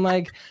can't. I'm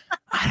like,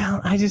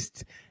 I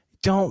just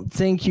don't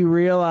think you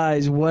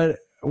realize what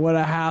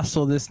a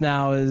hassle this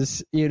now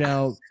is.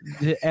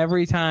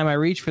 Every time I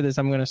reach for this,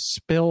 I'm going to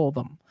spill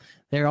them.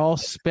 They're all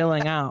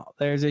spilling out.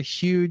 There's a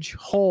huge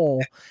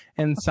hole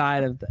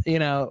inside of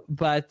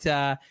but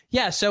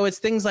yeah, so it's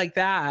things like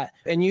that.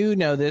 And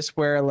this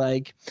where,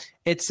 like,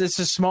 it's a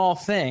small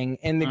thing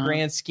in the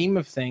grand scheme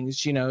of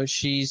things,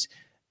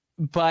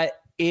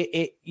 but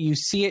it you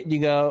see it and you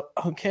go,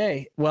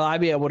 okay, will I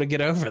be able to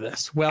get over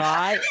this?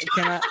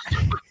 Can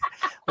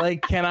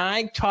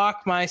I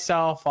talk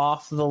myself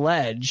off the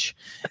ledge?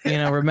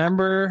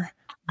 Remember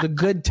the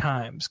good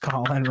times,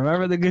 Collin.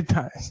 Remember the good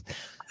times.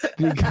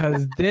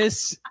 Because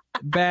this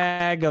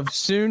bag of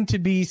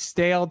soon-to-be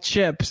stale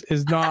chips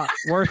is not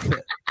worth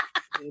it.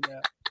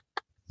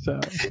 So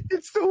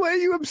it's the way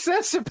you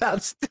obsess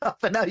about stuff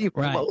and how you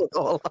blow it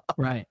all up.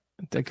 Right.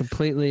 They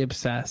completely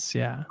obsess.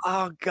 Yeah.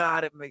 Oh,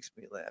 God, it makes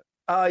me laugh.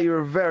 Oh,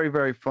 you're very,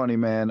 very funny,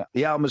 man.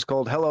 The album is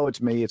called Hello, It's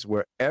Me. It's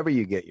wherever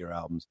you get your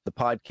albums. The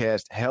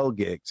podcast Hell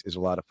Gigs is a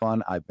lot of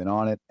fun. I've been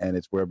on it, and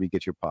it's wherever you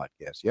get your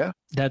podcast. Yeah?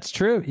 That's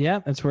true. Yeah,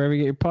 it's wherever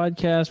you get your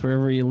podcast,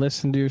 wherever you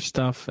listen to your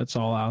stuff. It's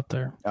all out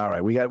there. All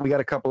right. We got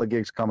a couple of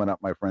gigs coming up,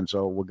 my friend,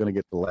 so we're going to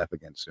get to laugh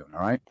again soon,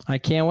 all right? I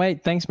can't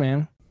wait. Thanks,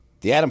 man.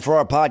 The Adam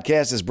Farrar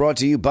podcast is brought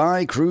to you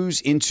by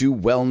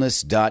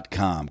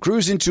CruiseIntoWellness.com.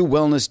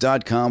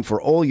 CruiseIntoWellness.com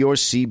for all your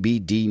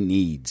CBD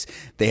needs.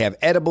 They have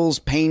edibles,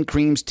 pain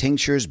creams,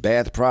 tinctures,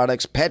 bath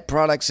products, pet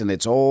products, and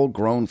it's all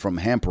grown from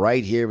hemp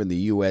right here in the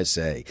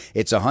USA.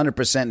 It's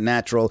 100%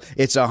 natural,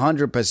 it's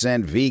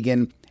 100%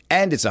 vegan,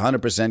 and it's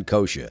 100%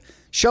 kosher.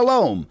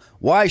 Shalom!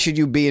 Why should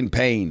you be in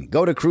pain?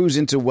 Go to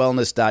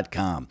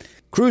CruiseIntoWellness.com.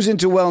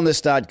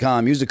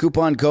 CruiseIntoWellness.com. Use the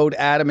coupon code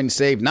Adam and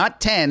save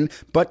not 10,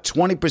 but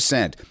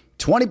 20%.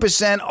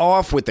 20%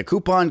 off with the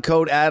coupon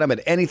code Adam at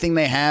anything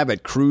they have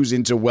at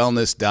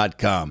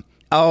CruiseIntoWellness.com.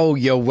 Oh,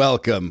 you're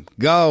welcome.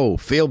 Go.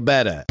 Feel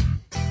better.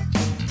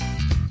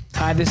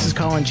 Hi, this is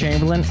Collin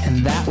Chamberlin,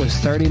 and that was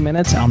 30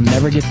 minutes I'll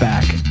never get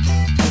back.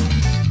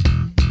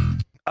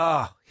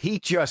 Oh, he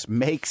just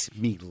makes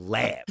me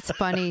laugh. It's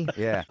funny.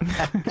 Yeah.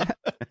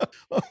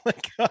 Oh my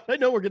God. I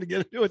know we're going to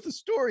get into it. The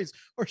stories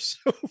are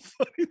so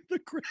funny. The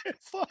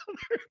grandfather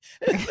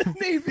and the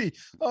Navy.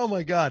 Oh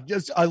my God.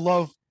 Just, I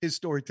love his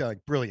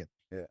storytelling. Brilliant.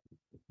 Yeah.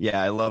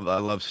 Yeah, I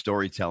love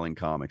storytelling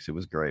comics. It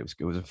was great.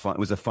 It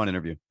was a fun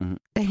interview. And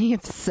he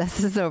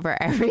obsesses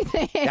over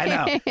everything. I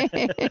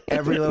know.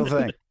 Every little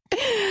thing.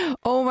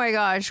 Oh my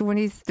gosh, when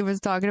he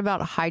was talking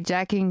about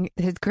hijacking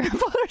his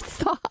grandfather's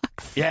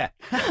socks. Yeah.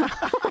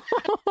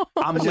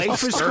 I'm late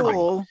for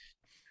school.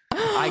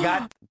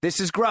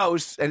 This is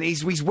gross. And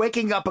he's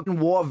waking up a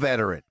war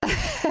veteran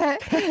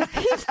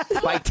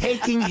by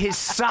taking his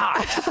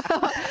socks.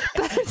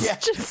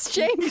 That's just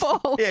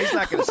shameful. Yeah, he's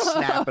not going to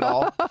snap at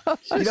all.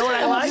 You know what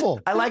I like?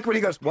 I like when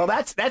he goes, well,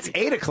 that's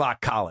 8 o'clock,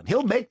 Collin.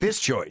 He'll make this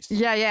choice.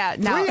 Yeah.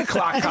 Now, 3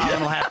 o'clock,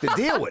 Collin will have to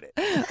deal with it.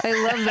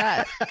 I love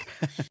that.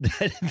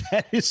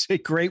 That is a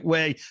great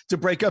way to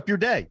break up your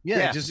day.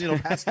 Yeah. Just,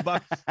 pass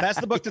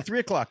the buck to 3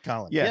 o'clock,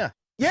 Collin. Yeah.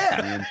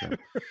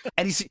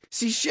 And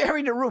he's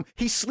sharing the room.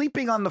 He's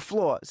sleeping on the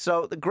floor.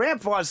 So the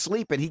grandpa's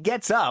sleeping. He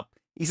gets up.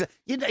 He's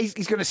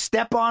going to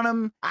step on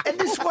him. And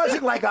this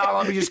wasn't like, oh,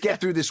 let me just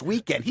get through this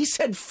weekend. He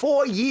said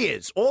 4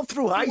 years, all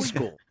through high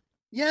school.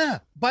 Yeah.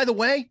 By the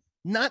way,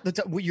 not the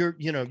time you're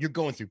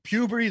going through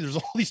puberty. There's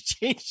all these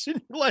changes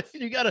in your life,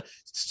 and you got to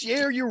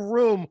share your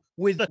room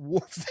with a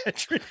war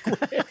veteran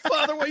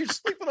grandfather while you're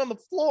sleeping on the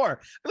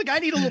floor. Like, I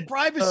need a little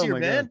privacy here,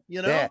 man.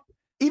 God. Yeah.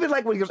 Even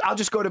like when he goes, I'll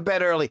just go to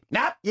bed early.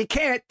 Nope, you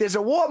can't. There's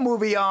a war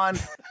movie on,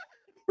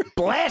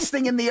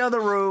 blasting in the other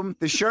room.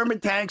 The Sherman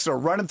tanks are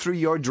running through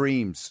your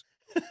dreams.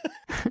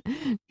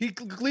 He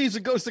leaves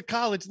and goes to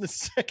college, and the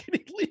second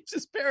he leaves,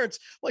 his parents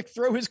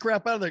throw his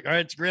crap out of there. All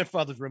right, it's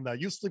grandfather's room now.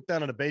 You sleep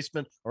down in the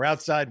basement or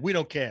outside. We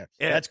don't care.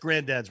 Yeah. That's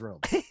granddad's room.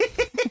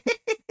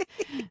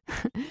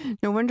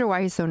 No wonder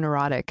why he's so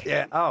neurotic.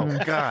 Yeah. Oh,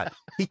 God.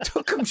 He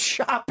took him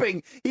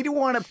shopping. He didn't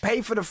want to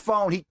pay for the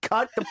phone. He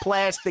cut the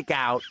plastic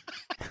out,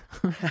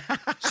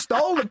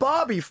 stole the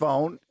Barbie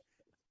phone,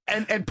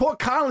 and poor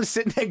Collin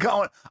sitting there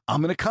going,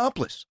 I'm an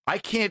accomplice. I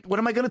can't. What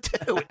am I going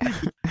to do?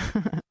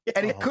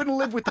 And he couldn't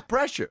live with the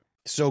pressure.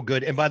 So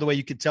good. And by the way,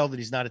 you could tell that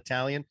he's not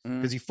Italian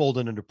because he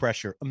folded under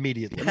pressure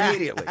immediately.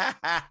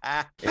 Pappy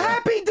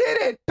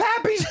did it.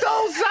 Pappy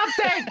stole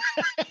something.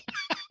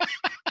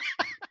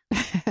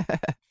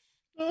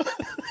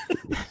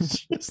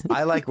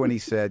 I like when he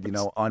said,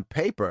 on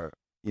paper,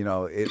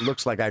 it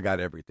looks like I got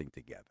everything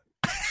together.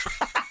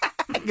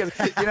 Because,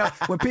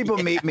 when people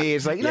meet me,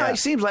 it's like, it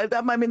seems like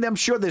that. I mean, I'm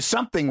sure there's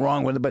something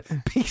wrong with it, but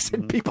he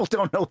said people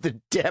don't know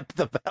the depth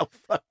of how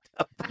fucked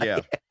up I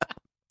am.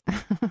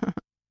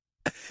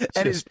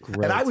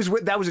 And I was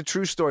that was a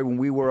true story when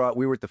we were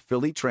at the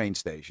Philly train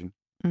station,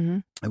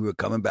 and we were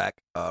coming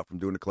back from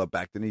doing the club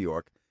back to New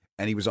York,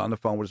 and he was on the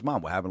phone with his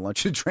mom. We're having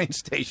lunch at the train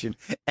station,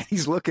 and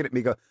he's looking at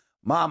me, go,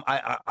 Mom,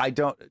 I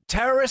don't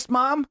terrorist,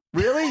 Mom,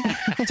 really?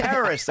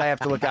 Terrorists I have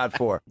to look out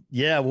for.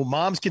 Yeah, well,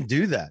 moms can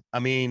do that. I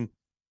mean,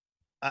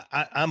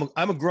 I'm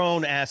a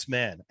grown ass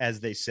man, as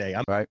they say.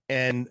 Right.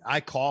 And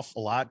I cough a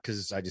lot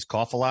because I just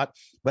cough a lot.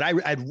 But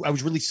I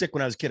was really sick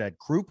when I was a kid. I had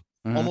croup,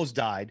 almost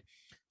died.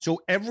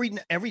 So every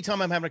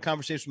time I'm having a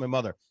conversation with my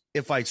mother,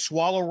 if I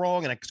swallow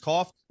wrong and I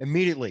cough,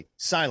 immediately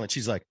silent.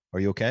 She's like, "Are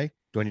you okay?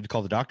 Do I need to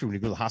call the doctor? Do we need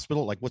to go to the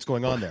hospital? Like, what's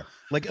going on there?"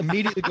 Like,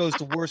 immediately goes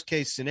to worst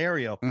case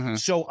scenario.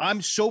 So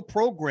I'm so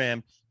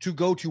programmed to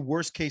go to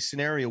worst case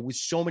scenario with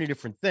so many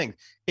different things.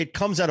 It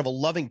comes out of a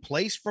loving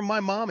place from my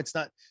mom. It's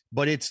not,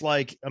 but it's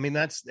like, I mean,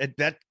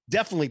 that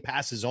definitely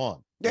passes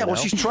on. Yeah, well,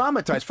 she's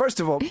traumatized. First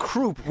of all,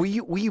 croup. Were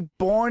you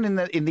born in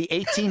the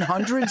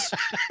 1800s?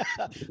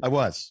 I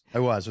was.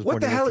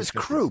 What the hell is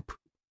croup?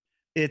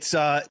 It's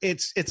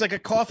like a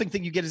coughing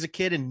thing you get as a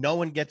kid, and no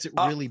one gets it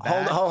really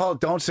bad. Hold.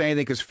 Don't say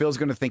anything because Phil's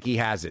going to think he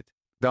has it.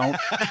 Don't.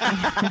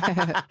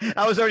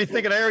 I was already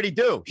thinking I already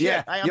do. Shit,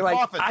 yeah, I am you're like,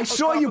 coughing. I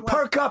saw you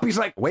perk up. He's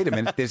like, wait a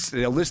minute. There's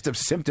a list of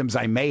symptoms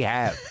I may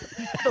have.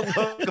 The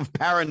look of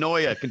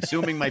paranoia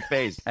consuming my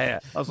face. Yeah.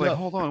 I was like,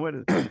 hold on, wait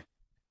a minute.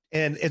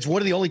 And it's one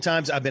of the only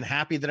times I've been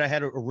happy that I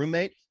had a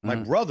roommate. My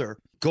brother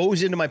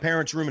goes into my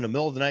parents' room in the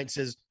middle of the night and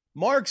says,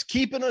 "Mark's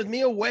keeping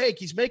me awake.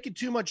 He's making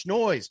too much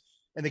noise."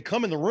 And they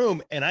come in the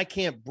room and I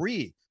can't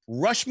breathe.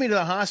 Rush me to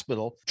the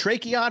hospital.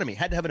 Tracheotomy.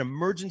 Had to have an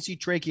emergency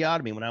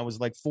tracheotomy when I was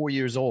like 4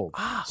 years old.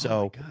 Oh,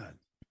 so, my God.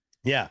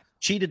 Yeah,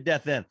 cheated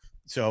death then.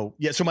 So,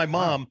 yeah. So my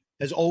mom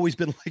has always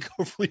been like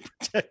overly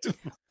protective.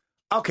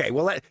 Okay,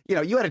 well,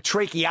 you had a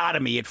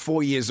tracheotomy at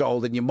 4 years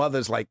old, and your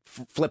mother's like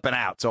flipping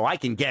out, so I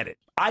can get it.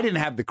 I didn't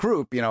have the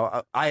croup,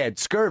 I had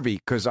scurvy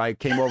because I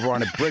came over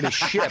on a British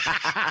ship.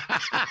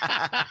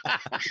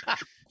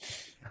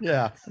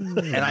 Yeah.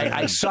 And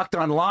I sucked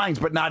on lines,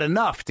 but not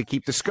enough to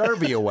keep the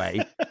scurvy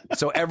away.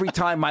 So every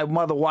time my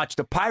mother watched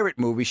a pirate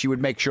movie, she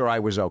would make sure I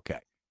was okay.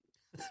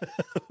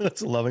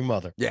 That's a loving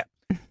mother. Yeah.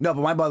 No,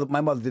 but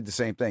my mother did the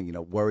same thing,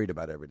 worried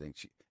about everything.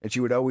 She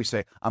would always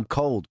say, "I'm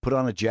cold, put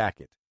on a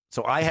jacket."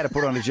 So I had to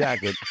put on a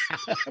jacket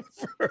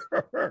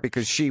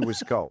because she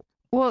was cold.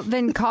 Well,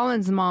 then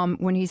Colin's mom,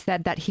 when he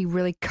said that he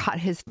really cut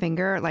his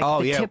finger,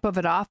 like the tip of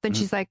it off, then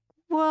she's like,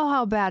 well,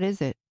 how bad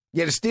is it?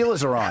 Yeah, the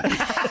Steelers are on.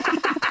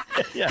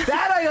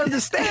 That I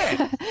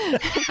understand.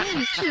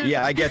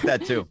 Yeah, I get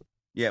that too.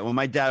 Yeah, when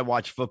my dad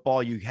watched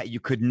football, you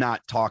could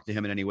not talk to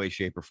him in any way,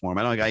 shape, or form.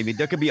 I mean,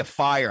 there could be a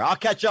fire. I'll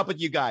catch up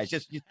with you guys.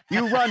 Just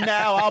you run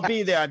now. I'll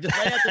be there. I'm just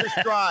right after this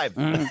drive.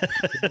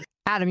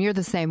 Adam, you're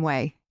the same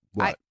way.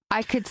 What?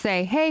 I could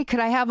say, hey,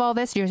 could I have all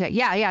this? And you're like,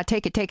 yeah,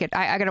 take it.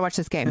 I got to watch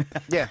this game.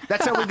 Yeah,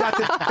 that's how we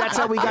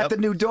got the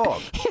new dog.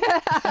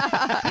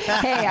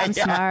 Hey, I'm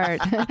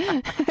smart.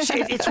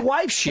 It's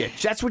wife shit.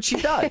 That's what she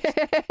does.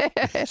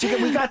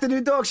 We got the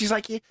new dog. She's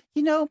like, you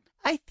know,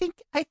 I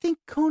think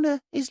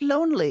Kona is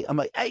lonely. I'm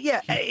like,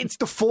 yeah, it's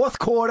the fourth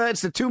quarter.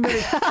 It's the 2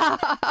 minutes.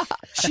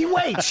 She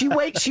waits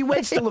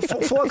till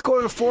the fourth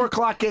quarter of the 4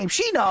 o'clock game.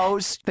 She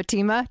knows.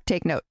 Fatima,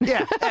 take note.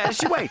 Yeah,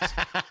 she waits.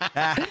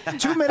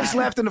 2 minutes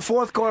left in the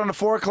fourth quarter on the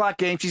 4 o'clock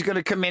game. She's going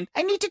to come in.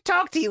 I need to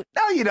talk to you.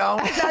 No, you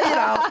don't.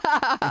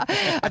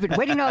 I've been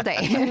waiting all day.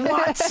 You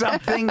want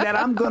something that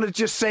I'm going to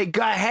just say,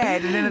 go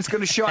ahead, and then it's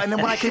going to show. And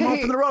then when I came home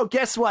from the road,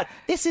 guess what?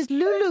 This is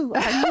Lulu,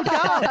 our new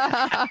dog.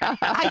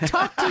 I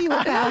talked to you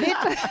about it.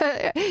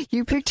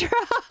 You picked her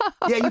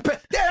up. Yeah,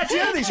 that's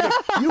the other thing. She goes,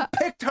 you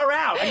picked her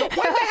out. I go, what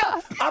the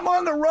hell? I'm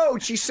on the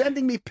road. She's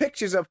sending me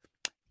pictures of,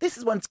 this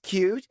one's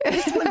cute.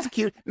 This one's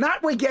cute.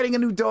 Not we're getting a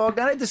new dog.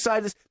 Not I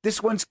decide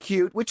this one's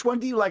cute. Which one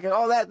do you like?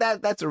 Oh,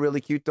 that's a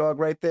really cute dog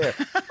right there.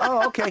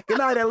 Oh, okay. Good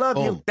night. I love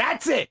you.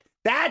 That's it.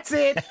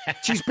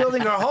 She's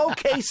building her whole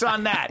case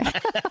on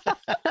that.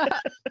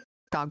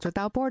 Dogs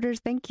Without Borders,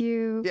 thank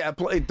you. Yeah,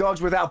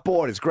 Dogs Without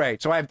Borders,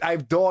 great. So I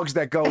have dogs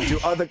that go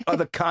to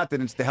other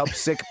continents to help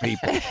sick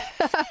people.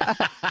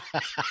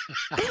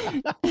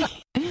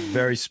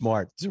 Very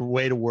smart. It's a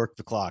way to work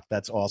the clock.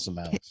 That's awesome,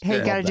 Alex. Hey,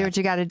 you got to do what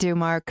you got to do,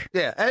 Mark.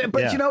 Yeah,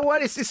 but you know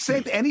what? It's the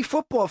same to any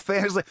football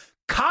fan. It's like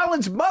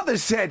Colin's mother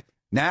said,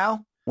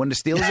 now when the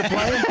Steelers are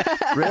playing,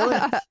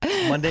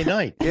 really? Monday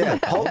night. Yeah,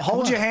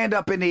 hold your hand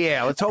up in the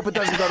air. Let's hope it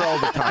doesn't go to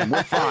overtime.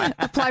 We're fine.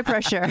 Apply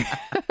pressure.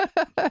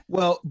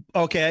 Well,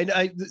 okay.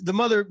 The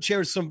mother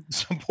shares some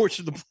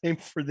portion of the blame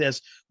for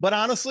this, but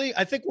honestly,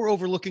 I think we're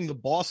overlooking the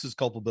boss's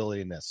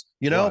culpability in this.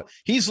 You know, What?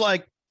 He's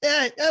like,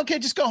 okay,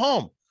 just go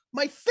home.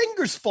 My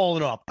finger's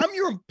falling off. I'm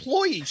your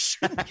employee.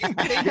 Shouldn't you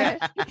pay me?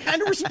 You're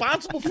kind of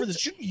responsible for this.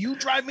 Shouldn't you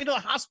drive me to the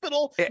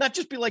hospital? Not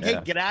just be like, hey,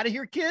 get out of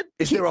here, kid.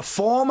 Is there a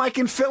form I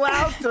can fill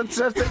out?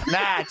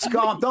 Nah, it's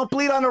gone. Don't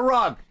bleed on the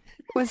rug.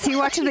 Was he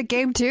watching the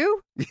game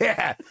too?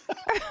 Yeah,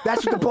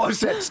 that's what the boss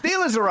said.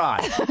 Steelers are on.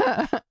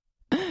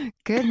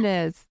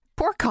 Goodness.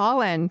 Poor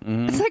Collin.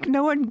 Mm-hmm. It's like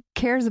no one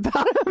cares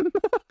about him.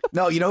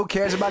 No, you know who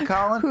cares about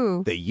Collin?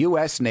 Who? The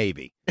U.S.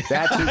 Navy.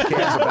 That's who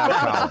cares about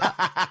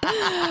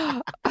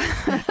Collin.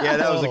 Yeah,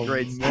 that was a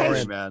great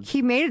story, man.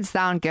 He made it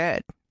sound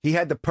good. He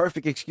had the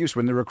perfect excuse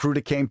when the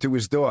recruiter came to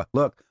his door.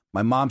 Look,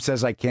 my mom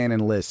says I can't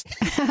enlist.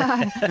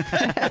 And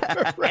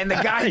the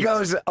guy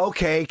goes,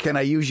 okay, can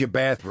I use your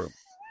bathroom?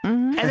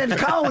 Mm-hmm. And then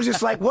Collin was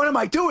just like, what am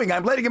I doing?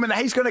 I'm letting him in the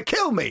He's going to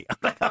kill me. I'm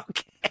like,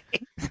 okay.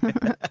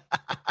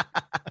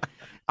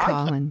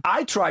 Collin.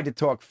 I tried to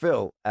talk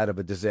Phil out of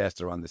a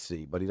disaster on the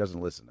sea, but he doesn't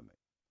listen to me.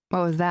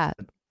 What was that?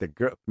 The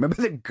girl, remember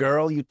the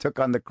girl you took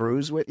on the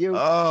cruise with you?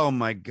 Oh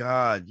my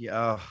God!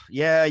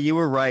 Yeah, you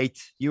were right.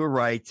 Oh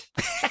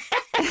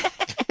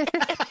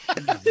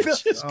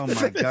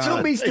my God!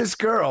 Phil meets this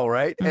girl,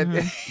 right?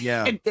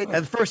 Mm-hmm.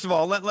 And first of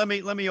all, let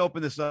me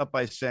open this up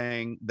by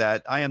saying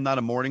that I am not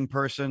a morning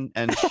person,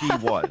 and she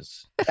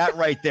was. That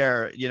right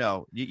there,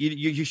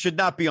 you should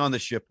not be on the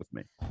ship with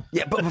me.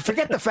 Yeah, but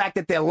forget the fact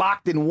that they're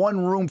locked in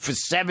one room for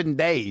 7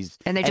 days,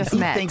 and they just he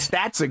met. Thinks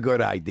that's a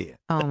good idea.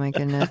 Oh my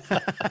goodness!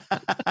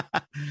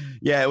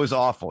 Yeah, it was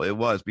awful. It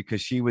was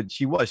because she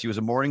was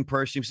a morning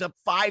person. She was up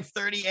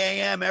 5:30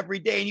 a.m. every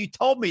day, and you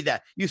told me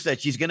that. You said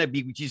she's gonna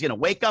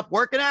wake up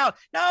working out.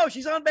 No,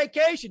 she's on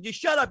vacation. Just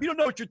shut up. You don't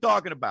know what you're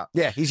talking about.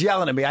 Yeah, he's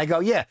yelling at me. I go,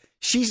 yeah,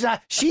 she's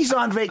not. She's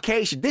on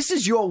vacation. This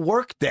is your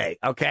work day,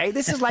 okay?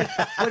 This is like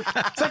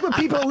it's like when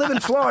people live in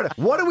Florida.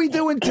 What are we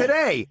doing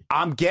today?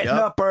 I'm getting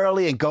up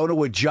early and going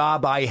to a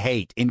job I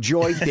hate.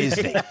 Enjoy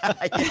Disney.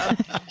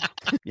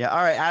 Yeah. All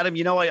right, Adam.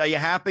 You know what? Are you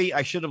happy?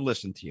 I should have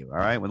listened to you. All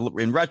right.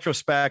 In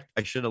retrospect,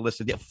 I should have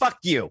listened to you. Fuck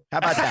you. How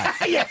about that?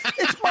 Yeah,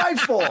 it's my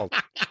fault.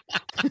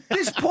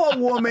 This poor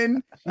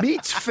woman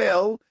meets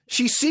Phil.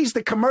 She sees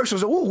the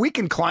commercials. Oh, we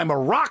can climb a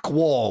rock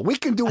wall. We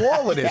can do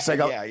all of this. I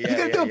go, you're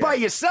going to do it by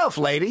yourself,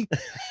 lady.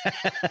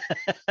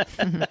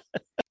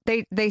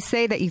 They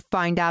say that you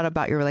find out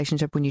about your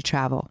relationship when you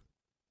travel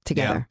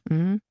together. Yeah.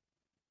 Mm-hmm.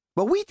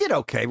 Well, we did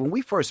okay. When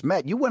we first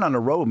met, you went on the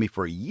road with me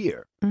for a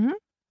year. Mm-hmm.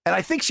 And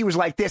I think she was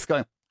like this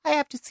going, I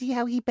have to see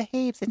how he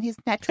behaves in his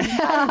natural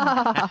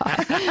environment.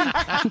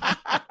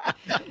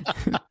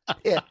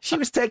 Yeah, she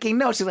was taking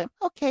notes. She's like,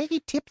 okay, he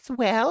tips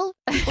well.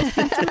 People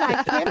seem to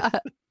like him.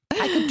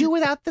 I could do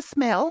without the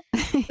smell.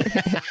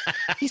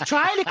 He's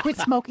trying to quit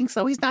smoking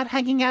so he's not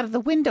hanging out of the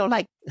window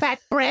like Fat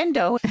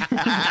Brando.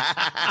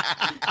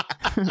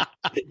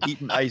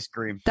 eating ice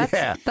cream.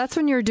 That's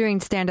when you were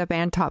doing stand up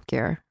and Top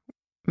Gear.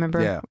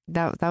 Remember? Yeah.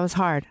 That was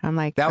hard. I'm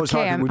like, that was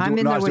okay, hard. I'm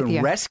in there I was with doing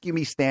you. Rescue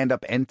Me stand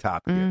up and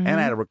Top Gear, and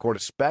I had to record a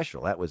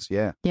special. That was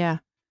Yeah.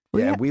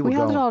 We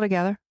held it all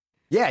together.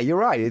 Yeah, you're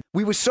right.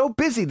 We were so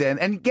busy then,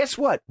 and guess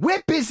what?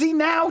 We're busy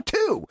now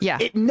too. Yeah,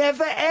 it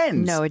never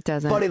ends. No, it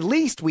doesn't. But at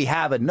least we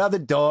have another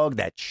dog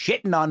that's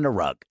shitting on the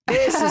rug.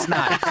 This is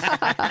nice.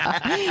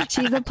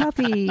 She's a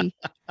puppy.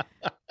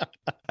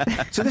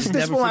 So this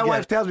is what my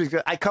wife tells me.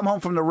 I come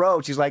home from the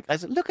road. She's like, I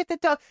said, look at the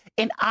dog.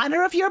 In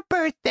honor of your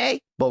birthday.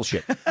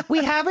 Bullshit.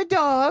 We have a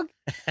dog,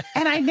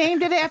 and I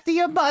named it after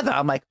your mother.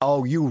 I'm like,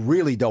 oh, you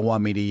really don't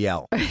want me to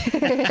yell.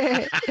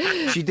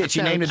 She did.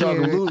 She named the dog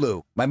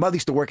Lulu. My mother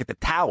used to work at the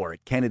tower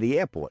at Kennedy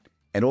Airport,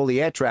 and all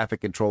the air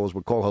traffic controllers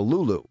would call her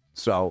Lulu.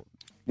 So,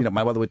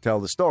 my mother would tell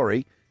the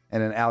story.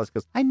 And then Alice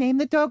goes, I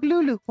named the dog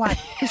Lulu. Why?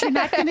 Because you're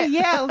not going to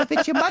yell if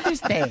it's your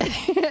mother's name.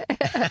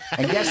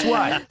 And guess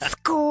what?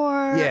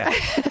 Score.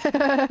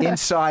 Yeah.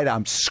 Inside,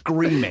 I'm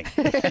screaming.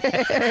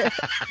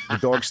 The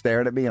dog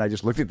stared at me, and I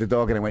just looked at the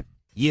dog, and I went,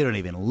 you don't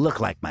even look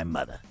like my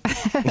mother.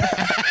 All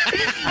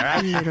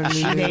right?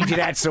 She named you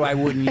that so I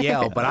wouldn't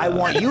yell, but I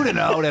want you to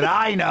know that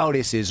I know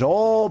this is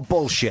all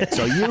bullshit,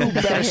 so you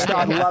better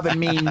start loving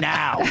me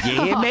now.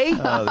 You hear me?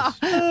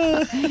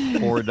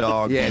 Poor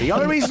dog. Yeah, the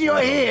only reason you're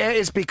here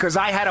is because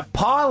I had a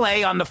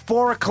parlay on the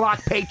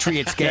 4:00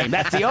 Patriots game.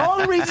 That's the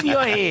only reason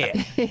you're here.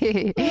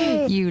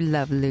 You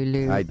love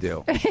Lulu. I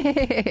do.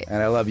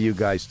 And I love you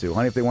guys, too.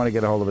 Honey, if they want to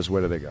get a hold of us,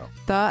 where do they go?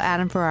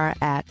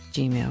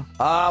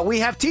 TheAdamFerrara@gmail. We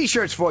have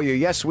T-shirts for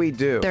you. Yes, we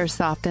do. They're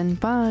soft and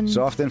fun.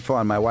 Soft and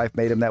fun. My wife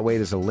made them that way.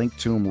 There's a link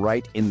to them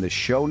right in the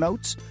show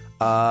notes.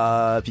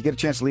 If you get a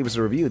chance to leave us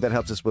a review, that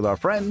helps us with our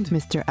friend,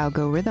 Mr.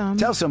 Algorithm.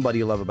 Tell somebody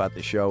you love about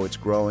the show. It's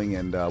growing,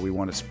 and we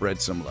want to spread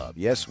some love.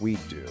 Yes, we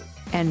do.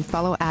 And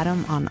follow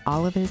Adam on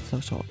all of his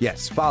socials.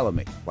 Yes, follow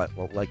me.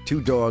 Like two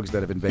dogs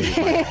that have invaded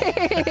my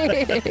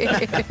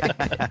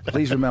home.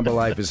 Please remember,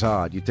 life is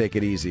hard. You take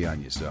it easy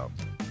on yourself.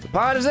 The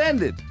pod has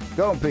ended.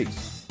 Go in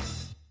peace.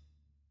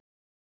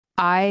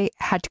 I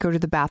had to go to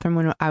the bathroom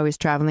when I was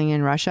traveling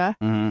in Russia.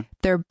 Mm-hmm.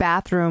 Their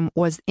bathroom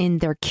was in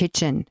their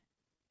kitchen.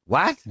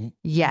 What?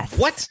 Yes.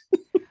 What?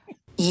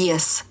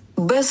 Yes,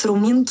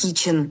 bathroom in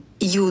kitchen.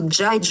 You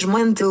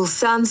judgmental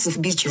sons of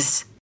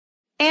bitches.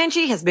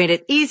 Angie has made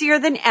it easier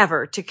than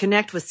ever to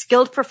connect with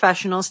skilled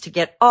professionals to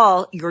get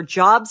all your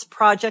jobs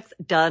projects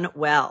done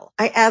well.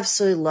 I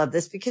absolutely love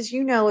this because,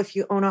 if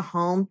you own a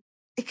home,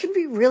 it can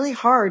be really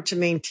hard to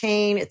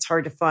maintain. It's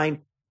hard to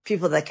find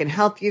people that can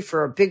help you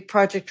for a big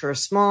project or a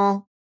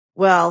small.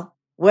 Well,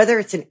 whether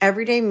it's in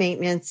everyday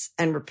maintenance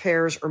and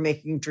repairs or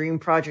making dream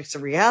projects a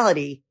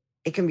reality,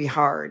 it can be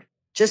hard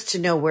just to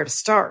know where to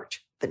start.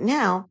 But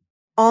now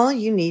all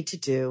you need to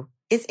do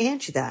is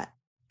Angie that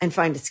and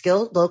find a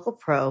skilled local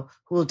pro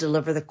who will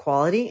deliver the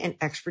quality and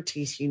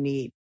expertise you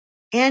need.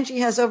 Angie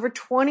has over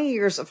 20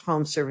 years of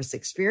home service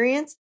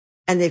experience,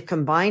 and they've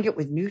combined it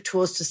with new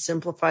tools to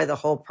simplify the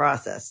whole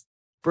process.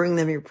 Bring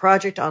them your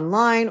project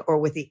online or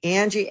with the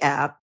Angie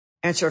app.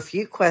 Answer a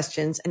few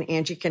questions, and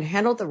Angie can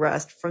handle the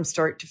rest from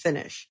start to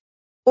finish.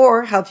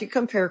 Or help you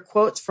compare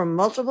quotes from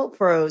multiple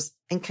pros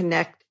and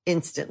connect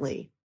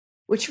instantly.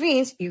 Which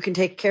means you can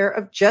take care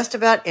of just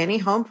about any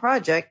home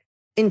project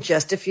in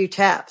just a few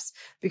taps.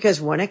 Because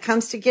when it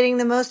comes to getting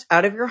the most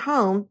out of your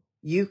home,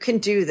 you can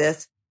do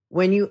this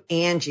when you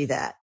Angie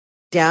that.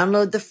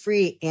 Download the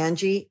free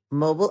Angie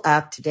mobile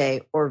app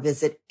today or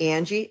visit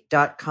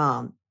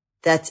Angie.com.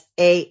 That's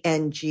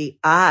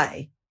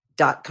ANGI.com.